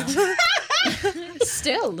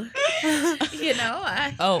 Still, you know,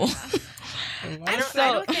 I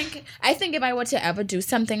think if I were to ever do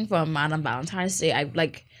something for a man on Valentine's Day,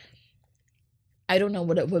 I don't know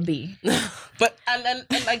what it would be. But and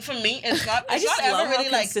like for me, it's not I it's just not love ever how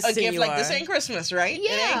really like a consistent gift. you Like this are. ain't Christmas, right? It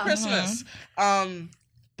Yeah. ain't Christmas.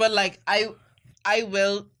 But like I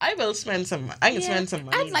will spend some. I can spend some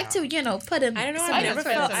money. I'd like now. to, put in. I don't know. some I I've just never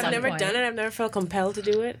spent felt. some I've never point. done it. I've never felt compelled to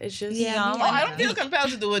do it. It's just Yeah. Oh, I don't feel compelled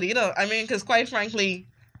to do it either. I mean, because quite frankly,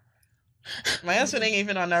 my husband ain't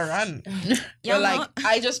even on that run. Yeah, But like,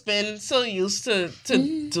 I just been so used to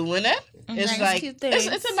doing it. It's Nice, like cute it's things.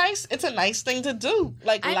 it's a nice thing to do.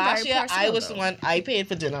 Like I'm last very year, I personal, was the though. one I paid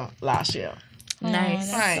for dinner last year.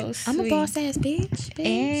 Nice. Aw, Right. that's so I'm a sweet. boss ass bitch.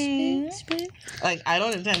 Bitch. Like I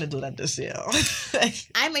don't intend to do that this year.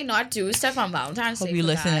 I may not do stuff on Valentine's Hope Day you for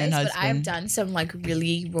listening, guys, but I've husband. done some like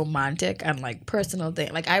really romantic and like personal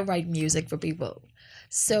thing. Like I write music for people,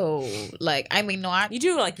 so like I may not you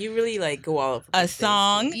do like you really like go all over A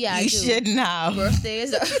song Yeah, I you do. should know.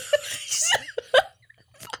 birthdays.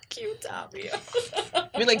 Fuck you, Tavia.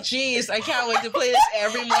 Be like, geez, I can't wait to play this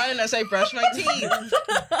every morning as I brush my teeth.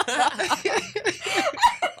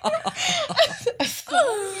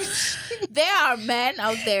 There are men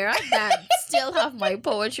out there that still have my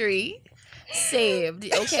poetry saved.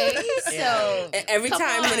 Okay, so Every come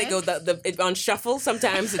time when on. it goes it on shuffle,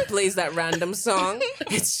 sometimes it plays that random song.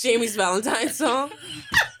 It's Jamie's Valentine song.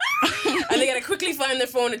 And they gotta quickly find their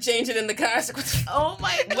phone to change it in the car. So, Oh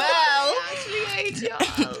my god! Well, I actually hate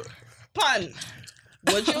y'all. Pun.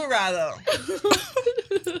 Would you rather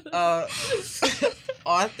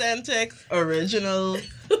authentic, original,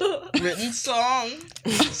 written song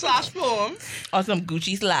 / poem? Or some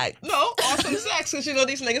Gucci slide. No, awesome sex. Because you know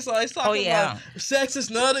these niggas always talking Oh, yeah. about sex is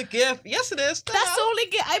not a gift. Yes, it is. That's the only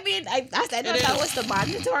gift. I mean, I thought that was the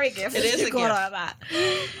mandatory gift. It is You're a going gift. on about.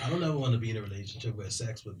 I don't ever want to be in a relationship where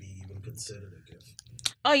sex would be even considered a gift.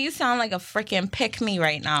 Oh, you sound like a freaking pick me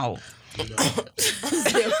right now. You know?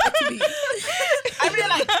 I mean,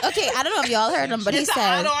 like, Okay, I don't know if y'all heard him, but he it's an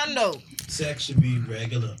said, add-on though. Sex should be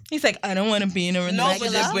regular. He's like, I don't want to be in a No, but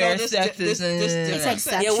relationship this- where no, this- sex this- is. this- he said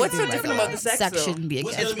sex. Yeah, what's should so be different regular. about the sex, Sex though? shouldn't be a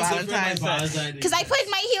What's gift. gonna be different Valentine's like Day. Valentine's Day? Because I put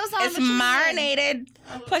my heels on. It's what you mean? marinated.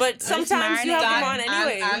 but sometimes you have them on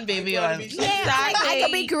anyway. And baby oil. Yeah, I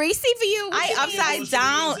could be greasy for you. What you I mean? upside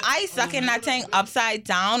down. I sucking that thing upside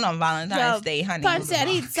down on Valentine's Yo, Day, honey. Pun said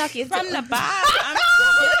he'd suck his From the back. I'm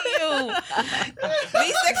telling you.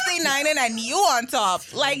 Me 69 and you on top.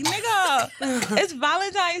 Like, nigga, it's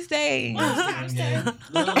Valentine's Day. No.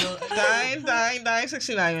 Dine,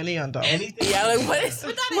 69 when he on top. Anything. Yeah, like what is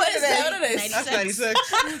what is that? What is That's 96.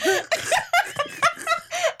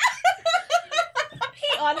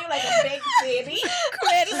 He on you like a big baby.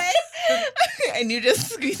 Cradling. And you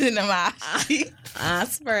just squeezing them out.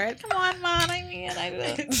 Spurt. Come on, man. I mean, I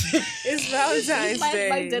will. It's Valentine's Like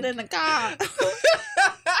Day. did in the car.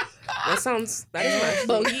 That is my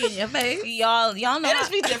Bogey in your face. Y'all know. It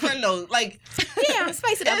just be different though. Like, Yeah,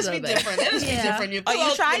 spice it up it a just be little bit. different. It just be Yeah. different. Oh,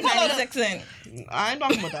 you tried pull out 96 in. I ain't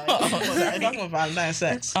talking about that. I'm talking about Valentine's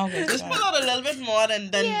sex. Okay, Just pull out a little bit more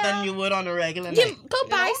than you would on a regular You night. go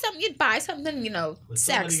buy something. You'd buy something, But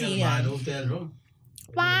somebody sexy. gotta buy an And hotel room.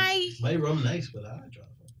 why? My room nice, but I drop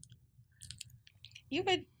it. You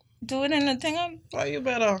could do it in the thing. Well, you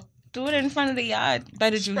better Do it in front of the yard by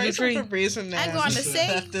the spray Juicy some tree. Febreze in there. I'm going to say-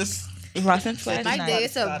 That this Ross and Sweat. My nice. day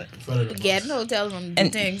is Got a it. In front of the get bus. in a hotel room. Do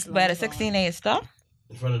And things. by the 16A stuff.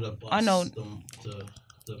 In front of the bus. I know.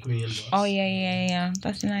 The Korean bus. Oh yeah.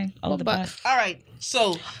 That's nice. Oh, the but- bus. All right.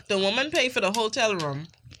 So the woman pay for the hotel room,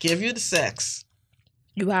 give you the sex.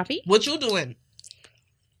 You happy? What you doing?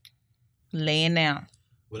 Laying down.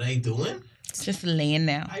 What I doing? Just laying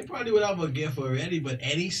down. I probably would have a gift already, but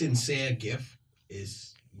any sincere gift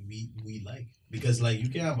is we like. Because like you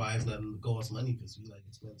can't buy us nothing that costs money because we like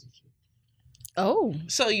expensive shit. Oh.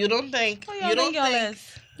 So you don't think you don't y'all think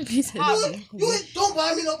is? He said, You don't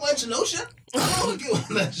buy me no bunch of lotion. I don't give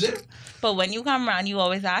you that shit. But when you come around, you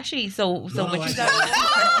always ashy. So No, what I you don't.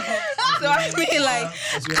 got? So I mean, like,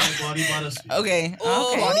 That's where my body butter speaks. okay,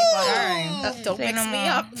 Oh. okay. Body All butter. right. Don't Say mix no me more.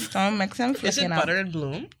 up. Don't mix them. is it butter and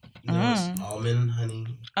bloom? No, it's almond honey.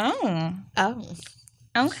 Oh, oh.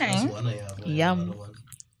 okay. That's one I have. I have Yum. another one.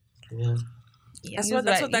 Yeah. That's what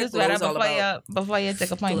that use glow is better all about. before your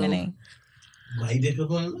dick appointment. Glow. eh? My dick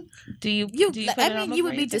appointment? Do you? You, do you put I it on mean, you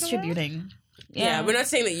would before be your dick appointment? distributing. Yeah, we're not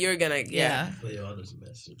saying that you're gonna. Yeah. But y'all just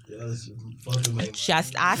mess with y'all just fucking my mind.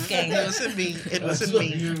 Just asking. It wasn't me. It wasn't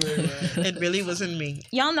me. It really wasn't me.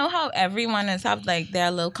 Y'all know how everyone is have like their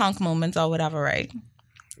little conk moments or whatever, right?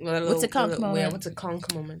 What's a conk moment? What's a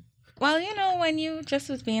conk moment? Well, you know when you just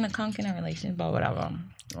was being a conk in a relationship or whatever.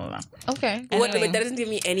 Okay. But Anyway. that doesn't give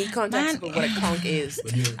me any context Man. of what a conk is.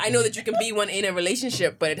 I know that you can be one in a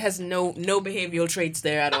relationship, but it has no behavioral traits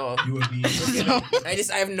there at all. You were being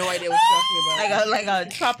I have no idea what you're talking about. like a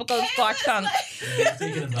tropical scotch conch.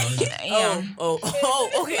 taking advantage. Yeah. Oh,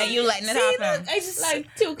 okay. And you letting it happen. I just like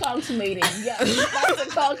two conks mating. Yeah, that's a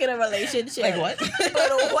conk in a relationship. Like what?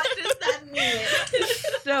 But what does that mean?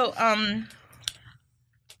 So,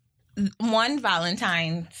 one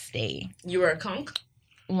Valentine's Day, You were a conk?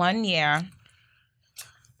 1 year,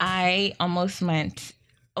 I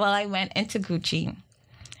went into Gucci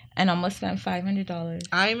and almost spent $500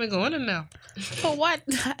 I ain't even going in now. For what?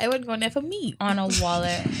 I would go in there for me. on a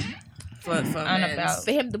wallet For on a men's. belt.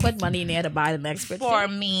 For him to put money in there to buy the next For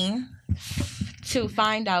me to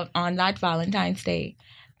find out on that Valentine's Day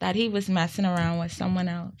that he was messing around with someone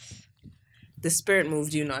else. The spirit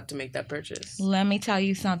moved you not to make that purchase. Let me tell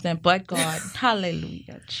you something, but God,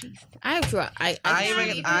 hallelujah, Jesus. I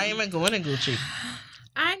ain't even going in Gucci.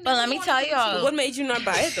 But let me tell y'all, What made you not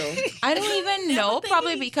buy it though? I don't even know,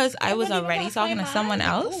 probably because I was already talking to someone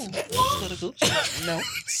else. Go to Gucci. No.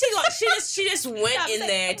 She just went in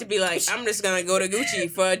there to be like, I'm just gonna go to Gucci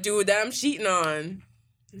for a dude that I'm cheating on.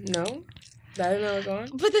 No, that is not going.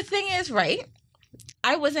 But the thing is, right?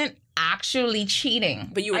 I wasn't actually cheating.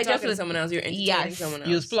 But you were I talking to was someone else. You were entertaining Yes. someone else.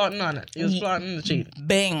 You was plotting on it. You was plotting the cheat.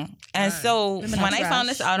 Bing. And so Women when are I found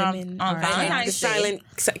trash. this out on Women are The Valentine's Day,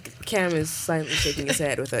 Cam is silently shaking his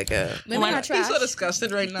head with like a. Women When- are He's trash. so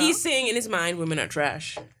disgusted right now. He's saying in his mind, women are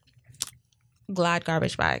trash. glad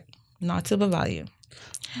garbage bag, not super value.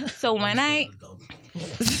 So when I,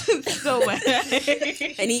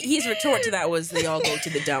 And his retort to that was, they all go to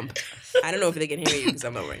the dump. I don't know if they can hear you because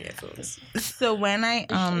I'm not wearing headphones. So when I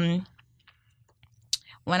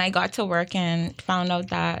got to work and found out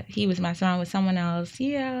that he was messing around with someone else,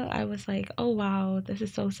 yeah, I was like, oh wow, this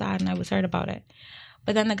is so sad, and I was hurt about it.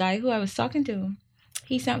 But then the guy who I was talking to,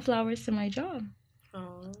 he sent flowers to my job,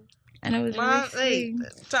 and it was Man, really hey,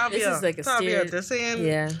 sweet. Tavia, This is like a Tavia, stereotype. this ain't,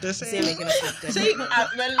 Yeah. this See, ain't. making us look different.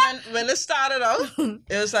 See, when it started out,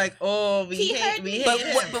 it was like, oh, we hate But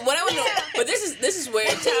him. what I want to know, but this is where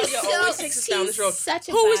Talia always takes us down this road. Such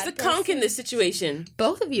a Who was bad the conk in this situation?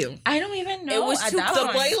 Both of you. I don't even know. It was at too that The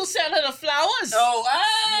point. boy who sent her the flowers. Oh,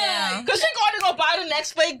 Yeah. Cause she going to go buy the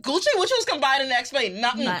next plate. Gucci, what you was gonna buy the next plate?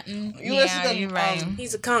 Nothing. Nothing. You was Yeah, gonna, you're right.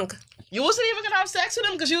 he's a conk. you wasn't even gonna have sex with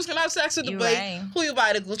him because you was gonna have sex with the You're boy right. who you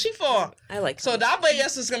buy the Gucci for. I like. So that boy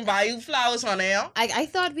yes was gonna buy you flowers on air. I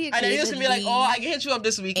thought we agreed And then he was gonna be like, that oh, I we can hit you up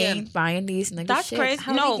this weekend. ain't buying these nigga That's shit. crazy.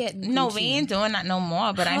 How No, we getting no, Gucci? we ain't doing that no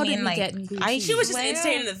more. But How I did mean, we like, get in Gucci? I She was just swear.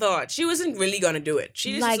 entertaining the thought. She wasn't really gonna do it.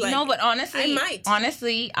 She just Like, was like, no, but honestly, I might.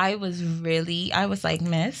 honestly, I was like,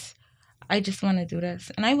 Miss, I just want to do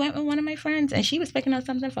this. And I went with one of my friends, and she was picking out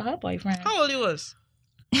something for her boyfriend. How old you was?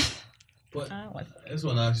 But I was- I just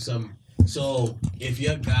want to ask you something. So if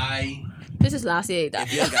your guy, This is last year.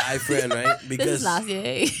 If your guy friend, right? This is Because last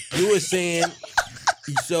year. you were saying,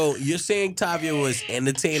 so you're saying Tavia was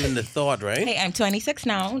entertaining the thought, right? Hey, I'm 26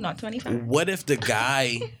 now, not 25. What if the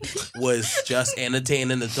guy was just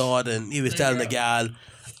entertaining the thought and he was telling the gal,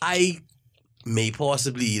 I may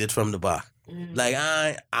possibly eat it from the bar. Like,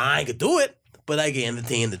 I ain't gonna do it, but I can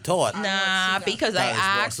entertain the thought. Nah, because I That is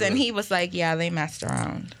asked, and possible. he was like, yeah, they messed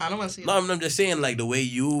around. I don't want to see No, I'm just saying, like, the way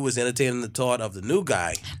you was entertaining the thought of the new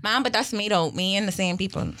guy. Man, but that's me, though. Me and the same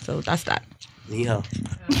people. So that's that. Yeah.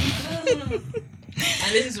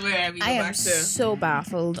 and this is where we go I am back to. so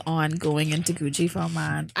baffled on going into Gucci for a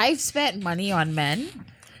man. I've spent money on men.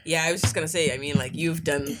 Yeah, I was just gonna say. I mean, like you've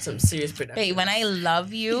done some serious production. Hey, when I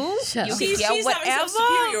love you, Shut you up. can she's get having whatever. some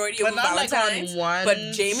superiority But over not like Valentine's. on one but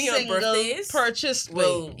Jamie on single birthdays purchase.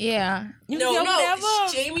 will. Yeah. You No, can get no, whatever.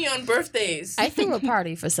 it's Jamie on birthdays. I threw a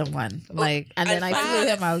party for someone. Like, and then I and flew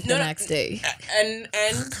him out no, the no, next day. and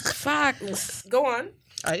Facts. go on.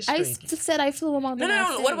 Ice I cream. said I flew him out the No, next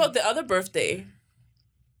no, no. day. What about the other birthday?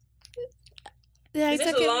 Then I There's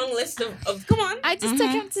took a him. long list of come on. I just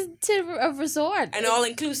took him to a resort. An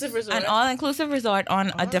all-inclusive resort. An all-inclusive resort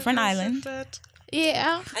on a different island.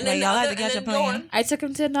 Yeah. and Where then y'all the had other, to catch and a then go plane. on. I took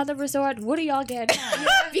him to another resort. What are y'all getting?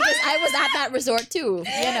 Because I was at that resort too.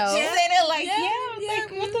 You know. She said it like, Yeah.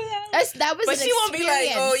 like, what the hell? That was But an she won't be like,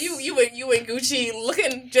 oh, experience. you and Gucci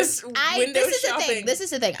looking just window this is shopping. the thing. This is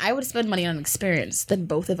the thing. I would spend money on an experience than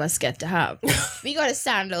both of us get to have. We go to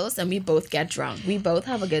Sandals and we both get drunk. We both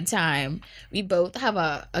have a good time. We both have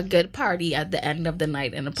a good party at the end of the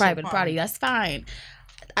night in a private party. That's fine.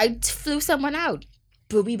 I flew someone out,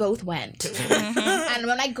 but we both went. And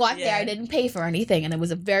when I got there, I didn't pay for anything, and it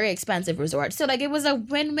was a very expensive resort. So like it was a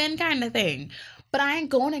win-win kind of thing. But I ain't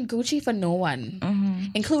going in Gucci for no one.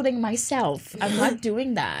 including myself. I'm not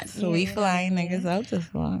doing that. So we flying niggas out this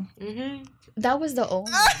far. That was the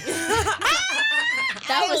only.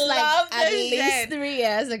 That was love like at this least shit. 3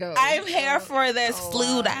 years ago. I'm here for this.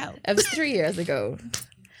 Flew out. It was 3 years ago.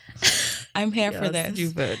 I'm here for this.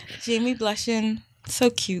 Stupid. Jamie blushing. So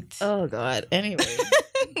cute. Oh God. Anyway,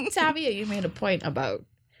 Tavia, you made a point about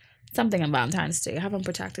something on Valentine's Day, having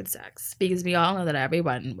protected sex, because we all know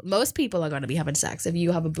that most people are going to be having sex. If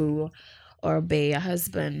you have a boo or a bae, a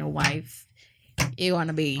husband, a wife, you're going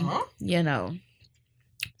to be, you know,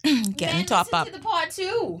 Getting top up. To the part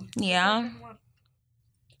two. Yeah.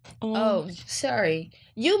 Oh, sorry.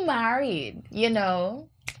 You married, you know,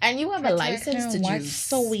 and you have a license to juice.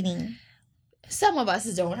 Sweetie. Some of us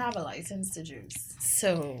don't have a license to juice,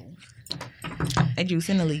 so I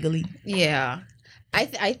juicing illegally. yeah. I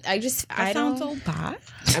Sounds don't. so bad.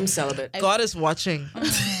 I'm celibate. God is watching.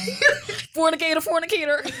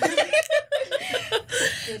 Fornicator.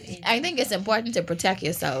 I think it's important to protect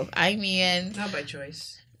yourself. I mean, Not by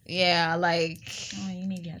choice. yeah, like Oh, you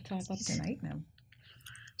need to get top up tonight now.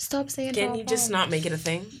 stop saying. Can you just not make it a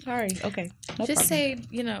thing? Sorry. Okay. No just problem. say,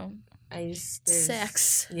 you know,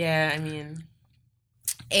 sex. Yeah, I mean,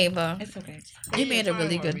 Ava, It's okay. you made a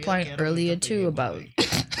really good point earlier too about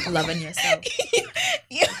loving yourself.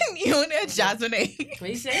 you and Jasmine. what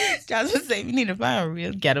you say? Jasmine said you need to find a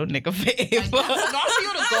real ghetto nigga for Ava. Not for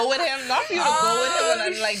you to go with him, and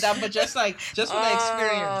nothing like that, but just for the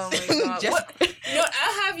experience. Oh my God. Just- What? No,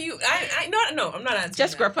 I'll have you. No, I'm not answering.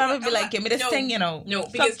 Just that. grip him and be I'm like, not- give me this no, thing, you know. No,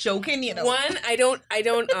 Stop because joking, you know. one, I don't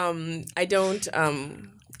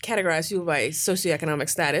categorize people by socioeconomic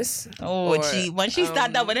status. Oh, or, when she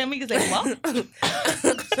started that with him, he was like, what? From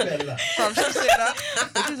she said that.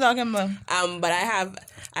 What you talking about? But I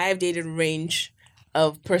have dated a range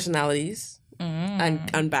of personalities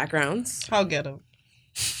and backgrounds. How ghetto?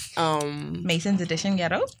 Mason's Edition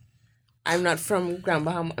ghetto? I'm not from Grand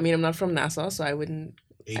Bahama. I mean, I'm not from Nassau, so I wouldn't.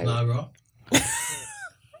 8 Mile Rock.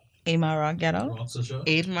 8 Mile Rock ghetto? Rocks and show.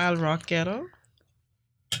 8 Mile Rock ghetto.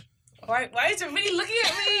 Why is everybody looking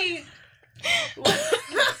at me?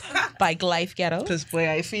 Bike life ghetto? Because boy,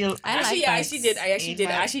 I feel I actually did.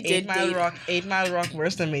 8 Mile date. Rock. 8 Mile Rock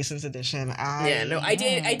worse than Mason's Edition. Yeah, no, I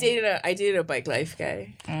dated a bike life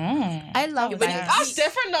guy. I love But bikes. That's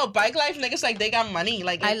different though. Bike life niggas like they got money.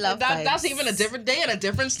 Like I love that. That's bikes. even a different day and a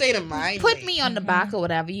different state of mind. Put me on the back or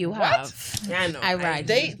whatever you have. Yeah, I know. I ride.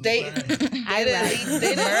 They I ride.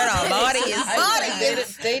 Murder,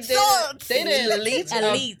 bodies. They the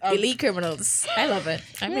elite. Elite criminals. I love it.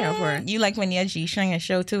 I'm here for it. You like when your G-string is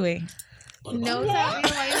show too, eh? No, why you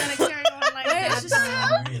gotta carry on like It's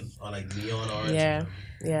that? just- Or like neon orange.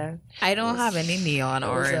 Yeah. I don't have any neon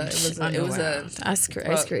orange. It was underwear. a- That's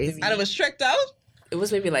crazy. And it was tricked out. It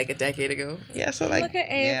was maybe like a decade ago. Yeah, so like Look at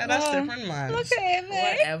yeah, that's Ava. different, man. Look at Ava.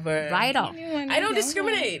 Whatever. Right off. I don't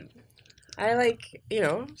discriminate. I like,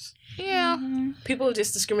 Yeah. people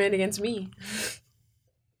just discriminate against me.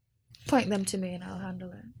 Point them to me and I'll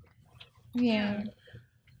handle it. Yeah.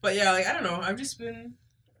 But yeah, like I don't know. I've just been.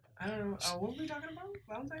 I don't know. What were we talking about?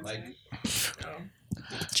 Valentine's Like- Day.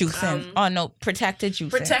 Juicing. Oh, no. Protected juicing.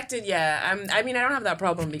 Protected, yeah. I mean, I don't have that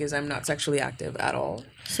problem because I'm not sexually active at all.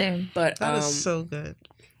 Same. But That is so good.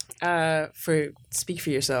 speak for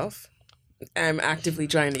yourself. I'm actively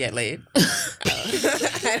trying to get laid.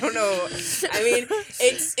 I don't know. I mean,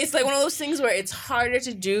 it's like one of those things where it's harder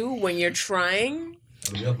to do when you're trying.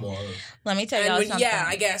 We have more. Let me tell And y'all when, something. yeah,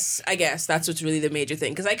 I guess that's what's really the major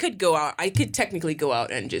thing. Because I could technically go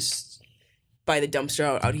out and just buy the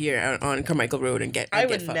dumpster out here on Carmichael Road and get. I and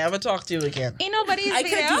would get fucked. never talk to you again. Ain't nobody I could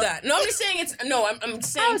do that. No, I'm just saying I'm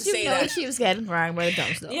saying How to did you say know that. she was getting rang by the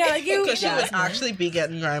dumpster? Yeah, like you. Because she would actually be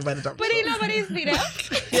getting grind by the dumpster. But ain't nobody's be there.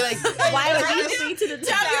 You're like, Why would you speak to the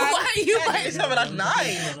Tell me why you yeah, like. it's coming at 9.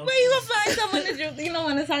 Where you gonna find someone to juice? You don't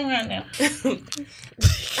want to sing right now.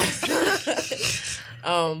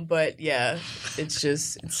 But yeah,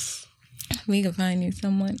 it's. We can find you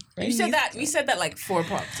someone. You said that like 4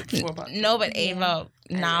 parts. No, but Ava,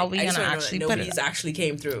 now we're gonna actually put nobody's it. actually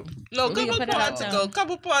came through. No, We can put it out there.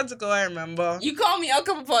 couple pods ago, I remember. You called me out a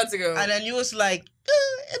couple parts ago. And then you was like,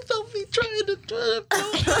 it's don't be trying to do it.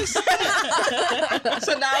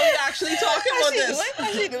 So now we're actually talking about this.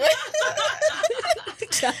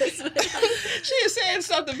 She is saying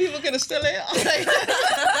something people can still hear.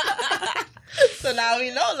 So now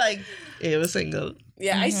we know, like, it was single.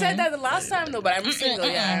 Yeah, I said that the last time though, but I'm single.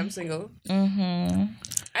 Yeah, I'm single. Mm-hmm.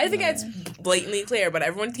 I think that's blatantly clear, but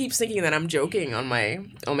everyone keeps thinking that I'm joking on my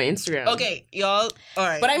Instagram. Okay, y'all. All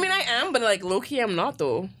right. But I mean, I am, but like low key, I'm not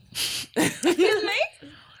though. Excuse me?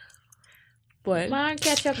 What? Man,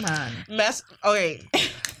 catch up, man. Okay.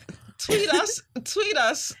 tweet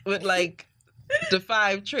us with like the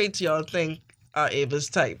 5 traits y'all think are Ava's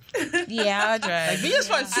type. Yeah, dread. Like, we just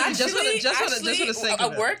want to see, just for the sake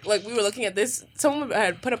of at it. work, like we were looking at this. Someone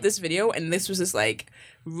had put up this video, and this was this like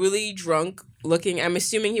really drunk looking. I'm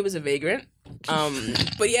assuming he was a vagrant,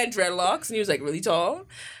 but he had dreadlocks and he was like really tall,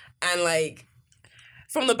 and like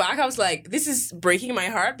from the back, I was like, this is breaking my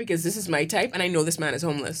heart because this is my type, and I know this man is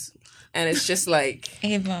homeless, and it's just like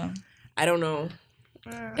Ava. I don't know.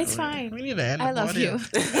 It's fine. We need to end I the love audio. you.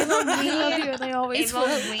 I love you, and I always will.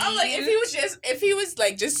 I'm like, if he was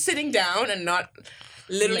like just sitting down and not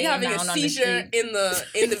literally Laying having a down on the seizure street. in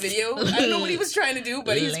the video, I don't know what he was trying to do,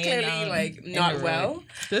 but he's Laying clearly down like in not the well.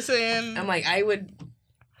 Listen, I'm like, I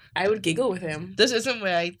would giggle with him. this isn't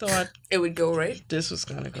where I thought It would go right. this was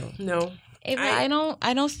gonna go. No, Ava, I-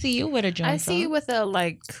 I don't see you with a jumper. I see you with a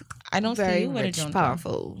like I don't see very you with a rich, jumper.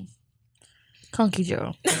 powerful, conky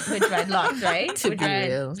Joe. With dreadlocks, right? To With be dread.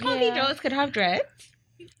 real. Conky Yeah. Joes could have dread.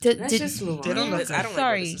 let's just move on. they don't look I don't Sorry. like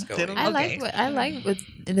where this is They going. don't I Okay. like what I like.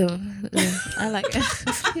 You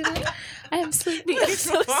know, I am sleepy. I'm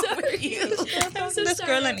so What's wrong sorry. with you? I'm so This sorry.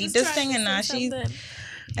 girl I'm and eat just this trying thing to and now say she's something.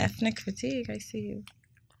 ethnic fatigue. I see you.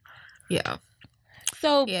 Yeah.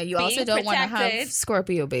 So Yeah, you being also don't want to have protected-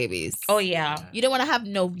 Scorpio babies. Oh yeah. You don't want to have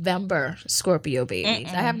November Scorpio babies.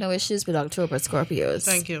 I have no issues with October Scorpios.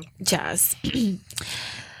 Thank you. Jazz.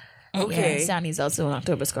 Okay. Yeah, Sandy's also an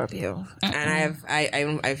October Scorpio. And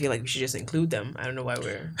I feel like we should just include them. I don't know why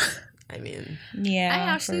we're. I mean, Yeah. I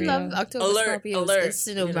actually for love real. October Alert, Scorpios. alert, It's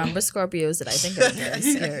the November Scorpios that I think are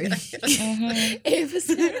very scary. Ava's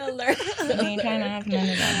an alert. We ain't trying to have none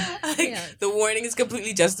of them. Yeah. the warning is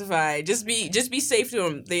completely justified. Just be safe to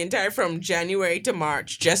them the entire from January to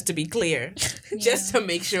March. Just to be clear, just to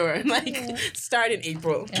make sure. Like start in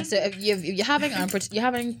April. Yeah, so if you're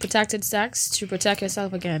having protected sex to protect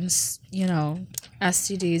yourself against,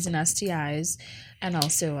 STDs and STIs, and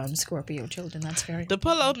also Scorpio children. That's very. The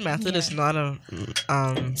pull-out method is not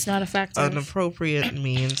It's not effective an appropriate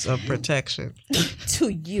means of protection. to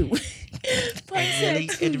you.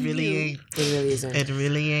 It really ain't. It really isn't. It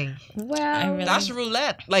really ain't. Well, That's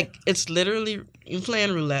roulette. Like, it's literally you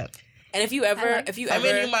playing roulette. And if you ever, I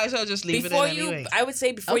mean, you might as well just leave it before in anyway. I would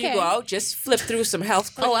say before you Okay. go out, just flip through some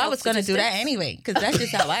health. Oh, I health was gonna do that statistics. anyway, because that's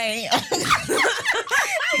just how I am.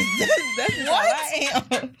 that's just how I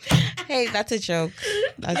am. Hey, that's a joke.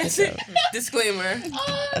 That's a joke. Disclaimer: That's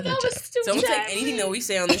a joke. don't take anything that we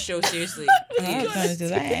say on this show seriously. I was gonna do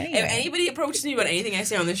that If anyway. anybody approaches me about anything I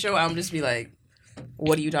say on this show, I'm just be like,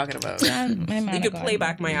 "What are you talking about?" You could play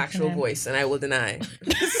back my actual voice, and I will deny.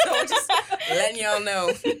 So just letting y'all know,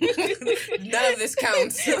 none of this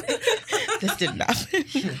counts. This did not.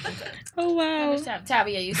 Oh wow.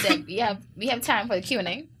 Tavia, you said we have time for the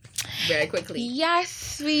Q&A. Very quickly.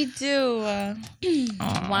 Yes, we do.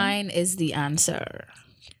 Wine is the answer.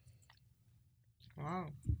 Wow.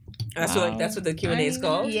 That's what the Q&A is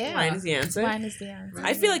called. Yeah. Mine is the answer. Wine is the answer.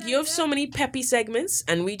 I feel like you have so many peppy segments,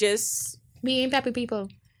 and we just Me and peppy people.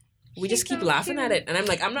 keep laughing at it, and I'm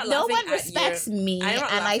like, I'm not No laughing one at respects me, I'm and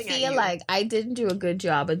not I laughing at feel you. like I didn't do a good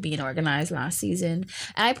job of being organized last season.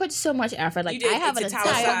 And I put so much effort. Like You did. I have It's an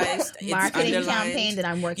entire italicized, it's marketing underlined. campaign that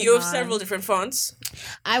I'm working You have on. several different fonts.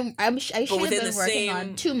 I should have within been the working same-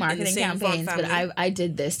 on 2 in the marketing same font campaigns, but family. I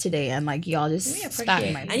did this today, and like y'all just We spat in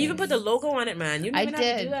appreciate my it. face. And you even put the logo on it, man. You I didn't even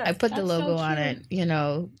have to do did. that. I put the That's logo so on cute.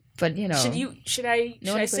 it, but Should I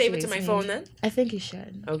No one save it to my appreciates phone me. then? I think you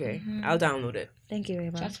should. Okay, I'll download it. Thank you,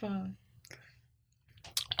 Ava. That's fine.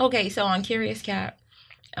 Okay, so on Curious Cat,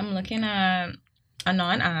 I'm looking at a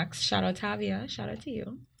non-ax. Shout out Tavia. Shout out to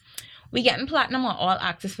you. We getting platinum on all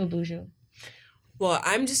axes for Buju. Well,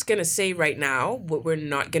 I'm just gonna say right now, what we're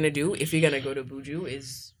not gonna do if you're gonna go to Buju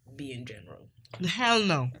is be in general. Hell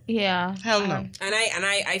no. Yeah. Hell no. And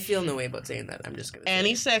I feel no way about saying that. I'm just gonna say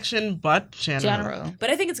Any it. section but general. General. But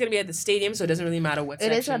I think it's gonna be at the stadium, so it doesn't really matter what It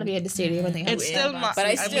section. is going to be at the stadium. I think It's still ma- But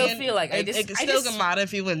I still feel like it still can matter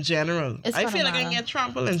if you in general. It's I gonna feel like I matter. can get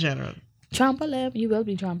trampled in general. Trample him. You will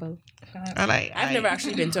be trampled. And I've never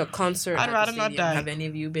actually been to a concert. I'd at the rather not stadium. die. Have any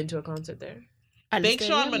of you been to a concert there? At the Big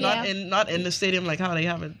Sean, stadium, but yeah. not in the stadium like how they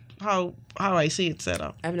have it. How I see it set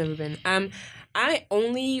up. I've never been. I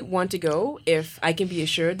only want to go if I can be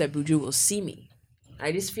assured that Buju will see me.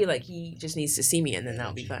 I just feel like he just needs to see me, and then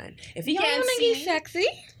that'll be fine. If he Y'all can't don't see think he's me, sexy?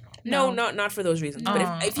 no, not for those reasons. But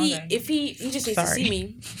Oh, if he just needs to Sorry. see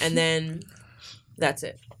me, and then that's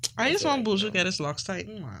it. I just want Buju to get his locks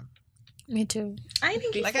tightened, man. Me too. I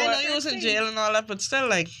think Like, I know he was in jail and all that, but still,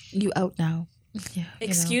 like, You out now. Yeah.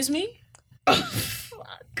 Excuse me.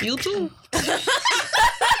 you too.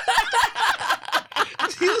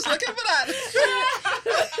 He was looking for that.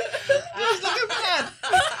 He was looking for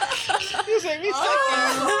that. make me sick.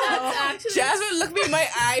 Oh. That's actually Jasmine looked me in my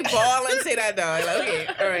eyeball and say that though. Like, okay,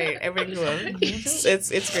 all right, everything's well.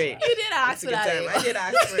 It's great. You did ask It's a for good that. time. I did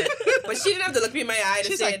ask for it, but she didn't have to look me in my eye to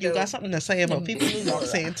She's say like, it. you though. got something to say about people in New York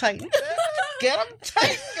saying tight. Get them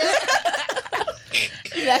tight.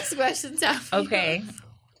 Next question, Taffy. Okay.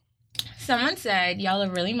 Someone said, y'all are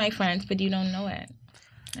really my friends, but you don't know it.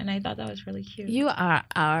 And I thought that was really cute. You are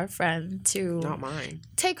our friend too. Not mine.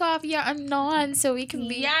 Take off your unknown so we can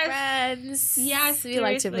be Yes. friends. Yes, We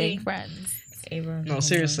like to seriously. make friends. Ava. No,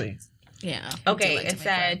 seriously. Yeah. Okay, we do like to it make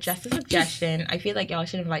said, friends. just a suggestion. I feel like y'all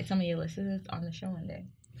should invite some of your listeners on the show one day.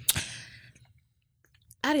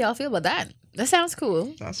 How do y'all feel about that? That sounds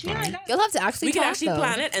cool. That's fine. You'll have to actually We can talk, actually though.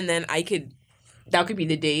 plan it, and then that could be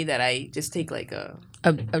the day that I just take like a.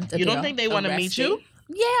 You don't think they want to meet you?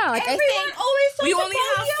 Yeah, like I think always We only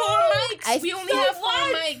have 4 mics. We only have 4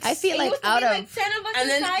 mics. I feel like out of 10 of us And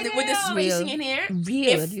then inside with the here. spacing in here,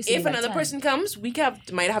 real, if another person comes, we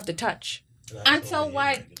might have to touch. Until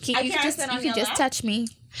what? you I can can't just sit on you your can just lap? touch me.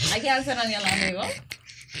 I can't sit on your lap, Ava.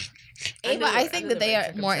 Ava, I think that they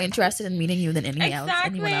are more interested in meeting you than anyone else,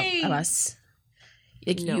 anyone Exactly. of us.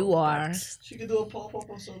 Like No, you are. She could do a pop-up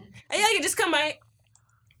or something. Yeah, you can just come by.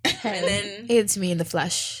 And then It's me in the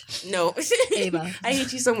flesh. no, Ava. I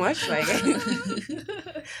hate you so much. Like,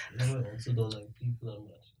 I also don't like people that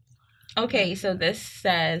much. Okay, so this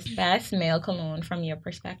says best male cologne from your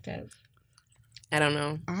perspective. I don't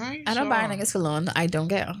know. I don't buy niggas cologne. I don't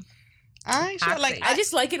care. I sure like. I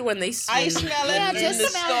just like it when they. I smell it Yeah, in just the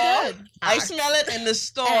smell store. good. I smell it in the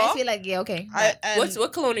store. And I feel like yeah, okay.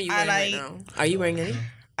 What cologne are you wearing right now? Are you wearing any?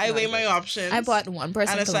 I weigh my options. I bought one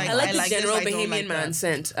person And it's cologne. like- I like I the like this, general I don't Bahamian like man that.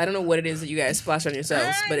 scent. I don't know what it is that you guys splash on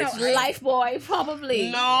yourselves, but it's Lifebuoy, probably.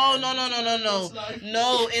 No.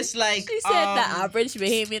 No, it's like She said the average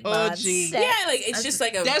Bahamian man. oh, gee. scent. yeah, like it's just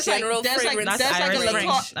like a There's like general there's like fragrance. there's like Irish a Spring.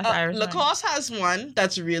 Lacoste. That's Irish Spring. Lacoste has one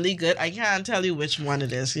that's really good. I can't tell you which one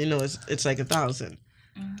it is. You know, it's like 1,000.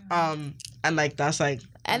 And like that's like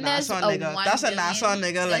And a there's Nassau a nigga. 1 That's a million. Nassau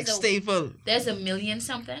nigga There's like a- staple. There's a million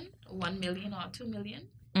something. 1 million or 2 million.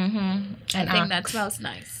 Mm-hmm. I think that smells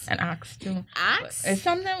nice. An ox too. Axe? It's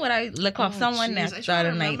something when I look off Oh, someone jeez, I next trying to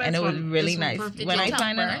Saturday night, remember and it this was one. really This one nice. perfect. When Did I your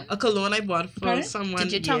find tongue it, A cologne I bought for Pardon? someone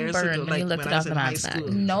Did your tongue years burn ago, when like you looked when it I up was in the high man's back?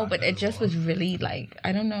 school. no, but it just was really like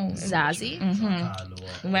I don't know. Zazzy?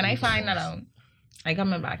 Mm-hmm. When I find that out, I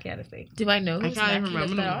coming back here to say, Do I know I who's can't neck even you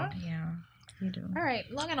remember looked no that more. up? yeah, you do. All right,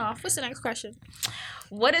 long enough. What's the next question?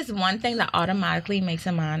 What is one thing that automatically makes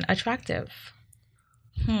a man attractive?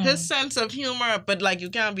 His sense of humor, but like you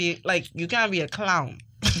can't be a clown.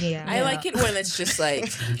 Yeah, I like it when it's just like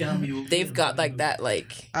You can't be they've got like that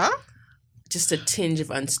like Huh? just a tinge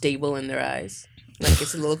of unstable in their eyes. Like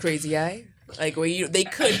it's a little crazy eye. Like where they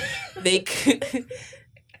could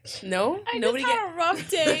no? Nobody get a rough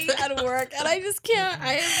day at work, and I just can't.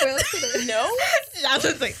 I am real today. no? I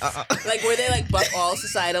was like, Like where they like buck all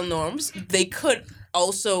societal norms. They could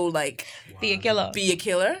also like be a killer. be a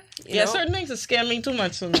killer. You yeah, know? certain things that scare me too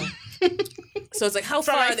much. So no. So it's like how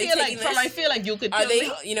From far I are they feel taking like from this? I feel like you could Are kill they,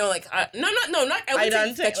 me. you know, like, no, not, I I wouldn't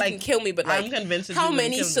don't say that think, you like, can kill me, but like, I'm convinced that how you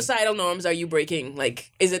many kill me. societal norms are you breaking?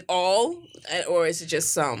 Like, is it all, or is it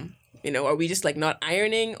just some? You know, are we just like not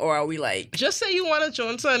ironing, or are we like, Just say you want a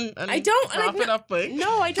Johnson and I don't, wrap like, it up, boy.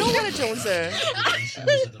 no, I don't want a Joneser.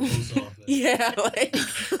 Yeah, like,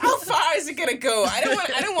 how far is it gonna go? I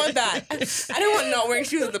don't want that. I don't want not wearing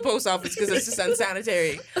shoes at the post office because it's just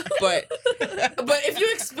unsanitary. But if you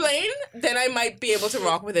explain, then I might be able to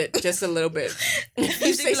rock with it just a little bit. If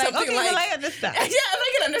you say something okay, like, well, I understand. yeah,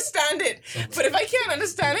 I can understand it. But if I can't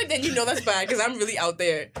understand it, then you know that's bad because I'm really out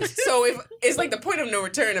there. So if it's like the point of no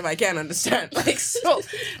return if I can't understand. Like, so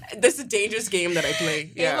that's a dangerous game that I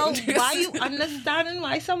play. Yeah. Well, why you understanding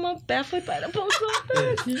why someone barefoot by the post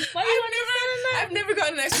office? Why you understanding that? I've never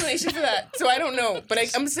gotten an explanation for that, so I don't know. But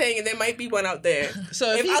I'm saying there might be one out there.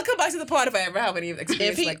 So If I'll come back to the pod if I ever have any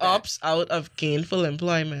experience if he like that. opts out of gainful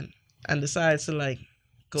employment and decides to like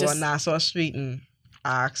go Just- on Nassau Street and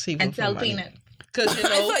ask people And for sell money, peanuts. because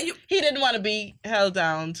I thought you. he didn't want to be held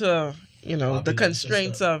down to the Opulence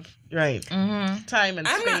constraints system. of time and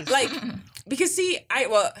I'm space. not like because see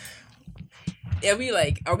are we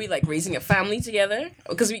like raising a family together?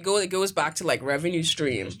 Because it goes back to like revenue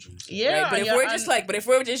stream. yeah, Right? But if yeah, we're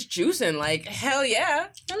and- just juicing, like hell yeah,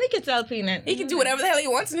 Well, he can sell peanuts. he can do whatever the hell he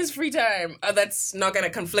wants in his free time. That's not gonna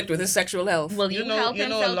conflict with his sexual health. Will you, you know, help you him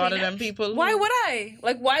know, sell a lot of peanuts? them people. Why would I?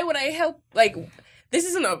 Like, why would I help? Like, this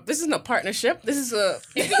isn't a partnership. This is a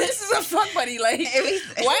fuck buddy. Like,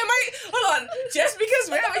 why am I? Hold on. Just because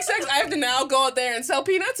we're having sex, I have to now go out there and sell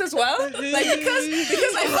peanuts as well. Like because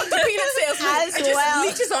I fucked the peanut salesman, As it just well.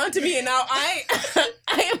 leeches onto me, and now I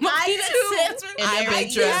am a peanut too your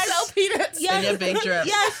big dress. Sell peanuts. In your big dress.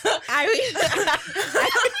 Yes, Irene.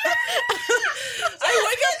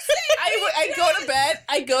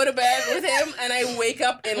 I go to bed with him, and I wake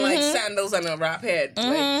up in like sandals and a wrap head.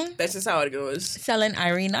 Like, that's just how it goes. Selling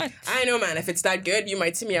Irene nuts. I know, man. If it's that good, you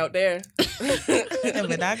might see me out there.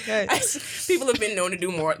 But that good. People have been known to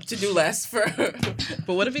do more, to do less for.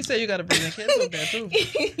 But what if he said you got to bring the kids out there too?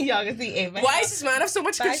 Y'all can see Ava. Why does this man have so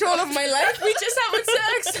much control of my life? We just having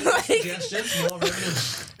sex. Like, Suggestions, more revenue.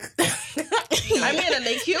 I mean, and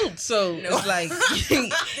they cute, so it's like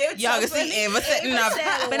y'all can see Ava setting up.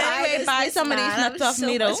 But anyway, buy some of these nuts off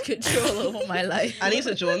me though. Control over my life. I need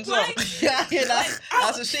a Jones up.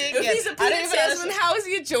 that's what she if gets. he's a peanut salesman, how is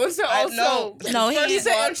he a Joneser also? No, He's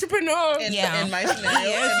an entrepreneur. In my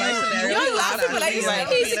scenario, Y'all laughing, but like, he's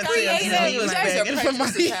a creator. He You was guys are begging for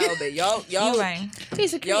precious as hell, but y'all, You right.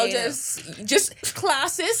 He's a y'all creative. just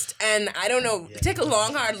classist, and I don't know. Take a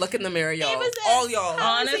long, hard look in the mirror, y'all. All y'all.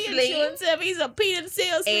 Honestly, He's a peanut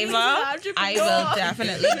salesman. Ava, I will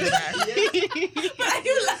definitely do that.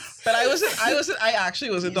 But I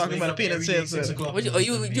actually wasn't talking about a peanut salesman.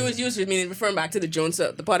 You was meaning referring back to the Jones,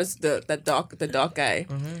 the part of the doc guy.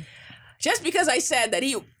 Just because I said that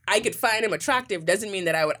I could find him attractive doesn't mean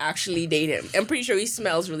that I would actually date him. I'm pretty sure he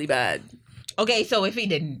smells really bad. Okay, so if he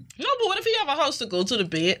didn't, No, but what if he have a house to go to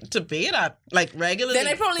bed at like regularly? Then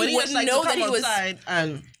I probably But he wouldn't just, like, know to that come he was- outside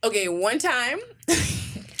and Okay, one time.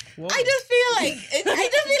 whoa. I just feel like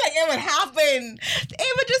it would happen.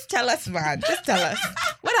 Ava, just tell us, man. Just tell us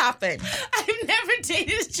what happened. I've never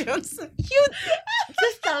dated Jones. You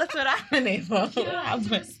just tell us what happened, Ava. What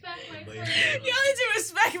happened? Y'all need to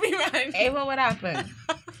respect me, man. Ava, what happened?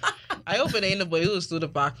 I hope it ain't the boy who was do the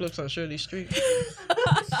backflips on Shirley Street.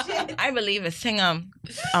 I believe it's singing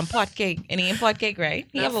pot cake, and he ain't pot cake, right?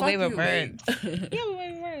 He Nah, have a way fuck with you, words. He have a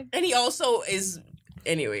way with words. And he also is.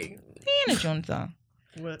 Anyway, He ain't a Joneser.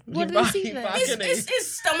 What did he see then?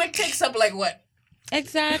 his stomach takes up like what?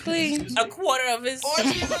 Exactly. A quarter of his.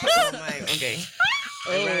 Oh my. Okay.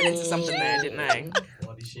 I ran into something there, didn't I?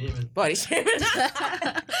 Body shaming. Body shaming.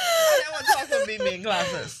 I want to talk about me in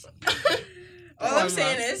classes. All I'm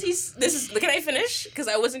saying is can I finish? Because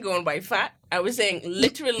I wasn't going by fat. I was saying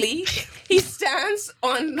literally he stands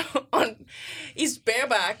on he's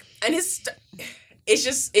bareback and his it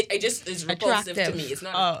just is repulsive to me. It's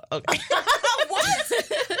not okay.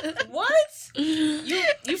 What?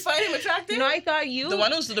 You find him attractive? No, I thought you. The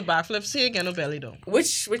one who's do the backflips, he ain't got no belly though.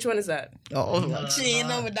 Which one is that? Oh, she ain't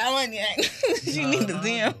know with that one yet. She need to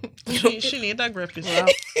see him. She need that grip. See,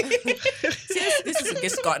 this is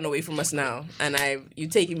just gotten away from us now, and you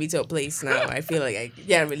taking me to a place now. I feel like I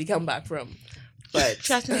can't really come back from. But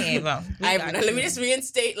Trust me, Ava. let me just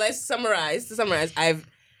reinstate. Let's summarize. To summarize, I've,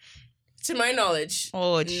 to my knowledge,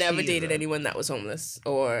 never Jesus. dated anyone that was homeless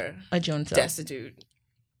or A Joneser. destitute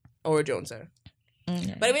or a Joneser.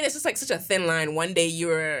 Okay. But I mean, it's just like such a thin line. One day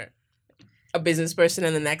you're a business person,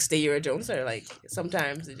 and the next day you're a Joneser. Like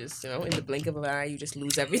sometimes it just, in the blink of an eye, you just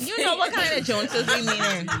lose everything. You know what kind of Joneses we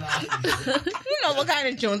meaning. You know what kind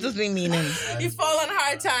of Joneses we meaning. You fall on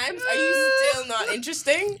hard times. Are you still not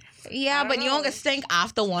interesting? Yeah, but you don't get stink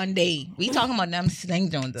after one day. We talking about them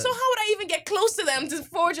stink Joneses. So how would I even get close to them to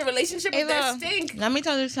forge a relationship with that Ava, stink? let me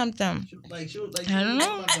tell you something. Like, I don't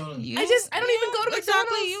know. You, I don't even go to McDonald's.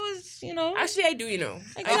 Exactly. You was, Actually, I do,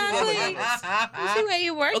 Exactly. You see where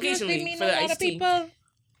you work. Occasionally, You meet for a the lot iced of tea. people.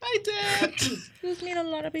 I did. You meet a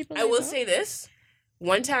lot of people. I will say this.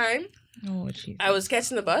 One time, Oh, jeez. I was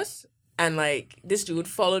catching the bus, and this dude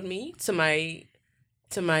followed me to my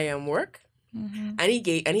work, Mm-hmm. and he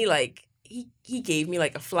gave me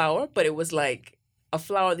like a flower, but it was like a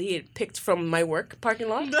flower that he had picked from my work parking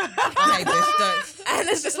lot. Hibiscus. And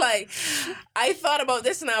it's just like, I thought about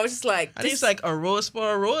this, and I was just like, I think it's like a rose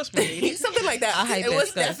for a rose, maybe. something like that. A It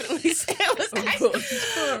was hibiscus. definitely.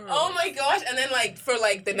 Oh my gosh! And then for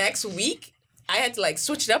the next week, I had to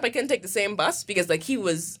switch it up. I couldn't take the same bus because he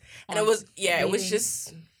was, and it was it was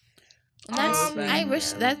just. I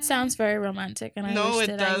wish that sounds very romantic, and I No, wish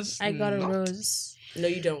it that does I got a not. rose. No,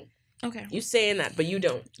 you don't. Okay. You saying that, but you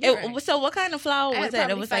don't. So what kind of flower was it?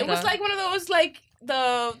 It was like It was like one of those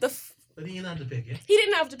the. But he didn't have to pick it. He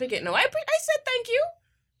didn't have to pick it. No, I said thank you.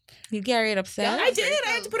 you carry it upstairs. I did.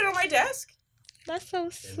 I had to put it on my desk. That's so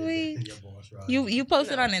sweet. And your boss, right? You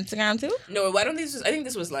posted on Instagram too? No, I don't think this was. I think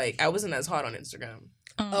this was I wasn't as hot on Instagram.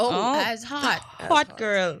 As hot. Hot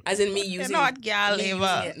girl. As in me using. Hot gal, me using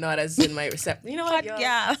Ava. it, not as in my recept. You know what? Hot y'all?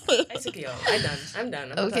 gal. It's okay, y'all. I'm done. I'm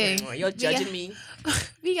not Okay. talking anymore. You're judging me.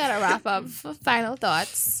 We gotta wrap up for final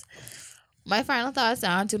thoughts. My final thoughts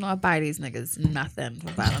are: do not buy these niggas nothing for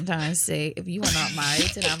Valentine's Day. If you are not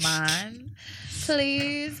married to that man,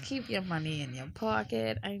 Please keep your money in your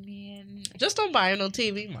pocket. I mean, Just don't buy no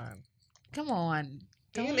TV, man. come on.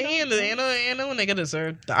 Ain't no nigga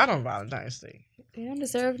deserve that on Valentine's Day. You don't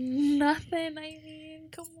deserve nothing. I mean,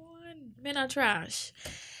 come on. Men are trash.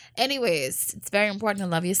 Anyways, it's very important to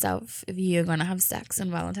love yourself. If you're going to have sex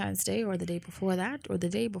on Valentine's Day or the day before that or the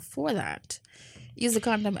day before that, use a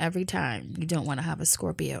condom every time. You don't want to have a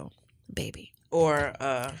Scorpio baby. Or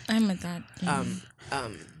I'm at that.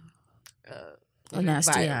 An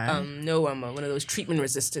STI. one of those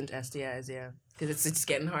treatment-resistant STIs, yeah. Because it's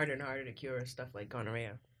getting harder and harder to cure stuff like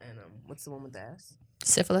gonorrhea. And what's the one with the S?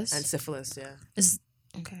 Syphilis. And syphilis, yeah.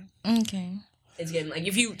 Okay. Okay. It's getting, like,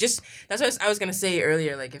 if you just... That's what I was going to say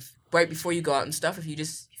earlier, like, if right before you go out and stuff, if you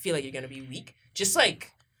just feel like you're going to be weak, just,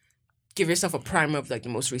 like, give yourself a primer of, like, the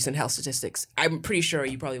most recent health statistics. I'm pretty sure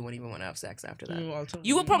you probably won't even want to have sex after that.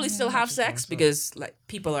 You will probably still have sex because, like,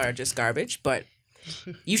 people are just garbage, but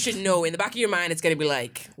you should know in the back of your mind it's going to be,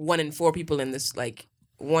 like, 1 in 4 people in this, like,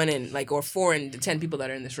 1 in, like, or 4 in the 10 people that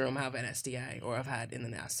are in this room have an STI or have had in the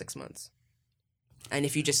last 6 months. And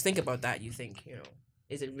if you just think about that, you think, you know,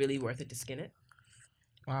 is it really worth it to skin it?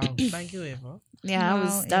 Wow. Thank you, Ava.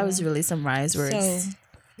 Yeah, that was really some wise words. So,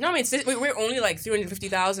 No, I mean, we're only like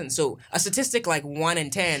 350,000. So a statistic like 1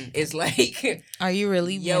 in 10 is like... are you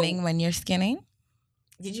really winning when you're skinning?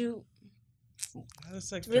 Did you...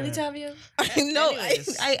 That's like Really, Tavia? No,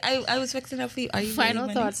 Anyways. I was fixing up for you. Are you Final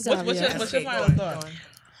really thoughts, winning? What's your final thought?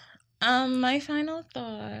 My final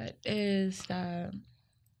thought is that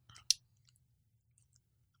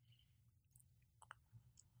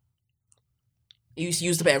You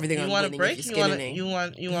used up everything You on want a winning break? if You you're want skinning.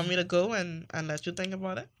 you want me to go and let you think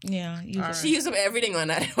about it? yeah, you All right. She used up everything on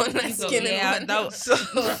that skinning yeah, one. that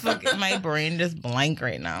was fucking, my brain just blank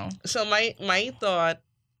right now. So my thought,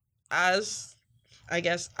 as I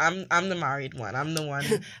guess I'm the married one. I'm the one.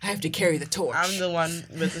 I have to carry the torch. I'm the one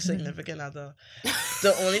with the significant other.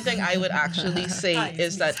 The only thing I would actually say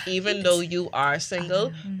is that even though you are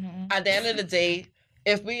single, at the end of the day,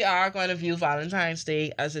 if we are going to view Valentine's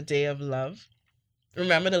Day as a day of love,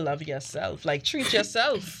 remember to love yourself. Like, treat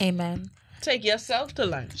yourself. Amen. Take yourself to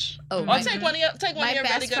lunch. Oh, Or take one of your really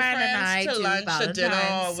best good friend and I friends to do lunch, to dinner, or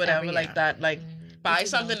Valentine's whatever every like year. that. Like, buy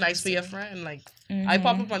something nice for your friend. Like, I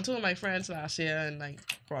popped up on 2 of my friends last year and, like,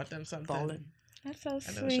 brought them something. Ballin'. That's so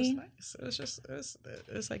And it was just sweet. nice.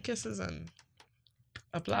 It was like kisses and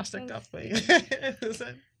a plastic cup. It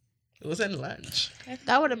was in lunch.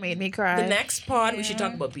 That would have made me cry. The next pod, we should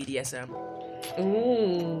talk about BDSM.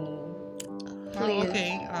 Ooh. Please.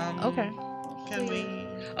 Okay. Okay. Can we?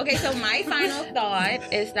 Okay, so my final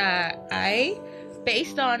thought is that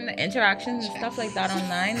based on the interactions and stuff like that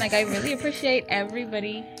online, like I really appreciate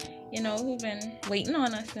everybody, you know, who've been waiting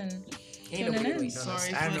on us and Ain't nobody tuning in. waiting on us.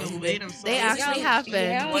 Sorry I don't know for who the they... wait. I'm sorry. They actually have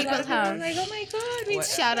been. Yeah, People that's what I'm have. like, oh my god, we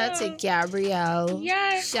Shout out to Gabrielle.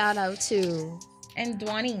 Yes. Shout out to and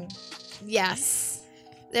Dwani yes.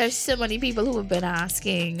 There's so many people who have been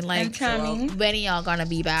asking, and like, Tammy. when are y'all gonna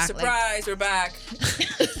be back? Like, Surprise, we're back.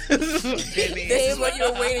 Baby. This is what you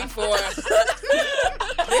were waiting for.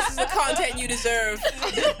 This is the content you deserve.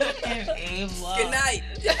 Good night.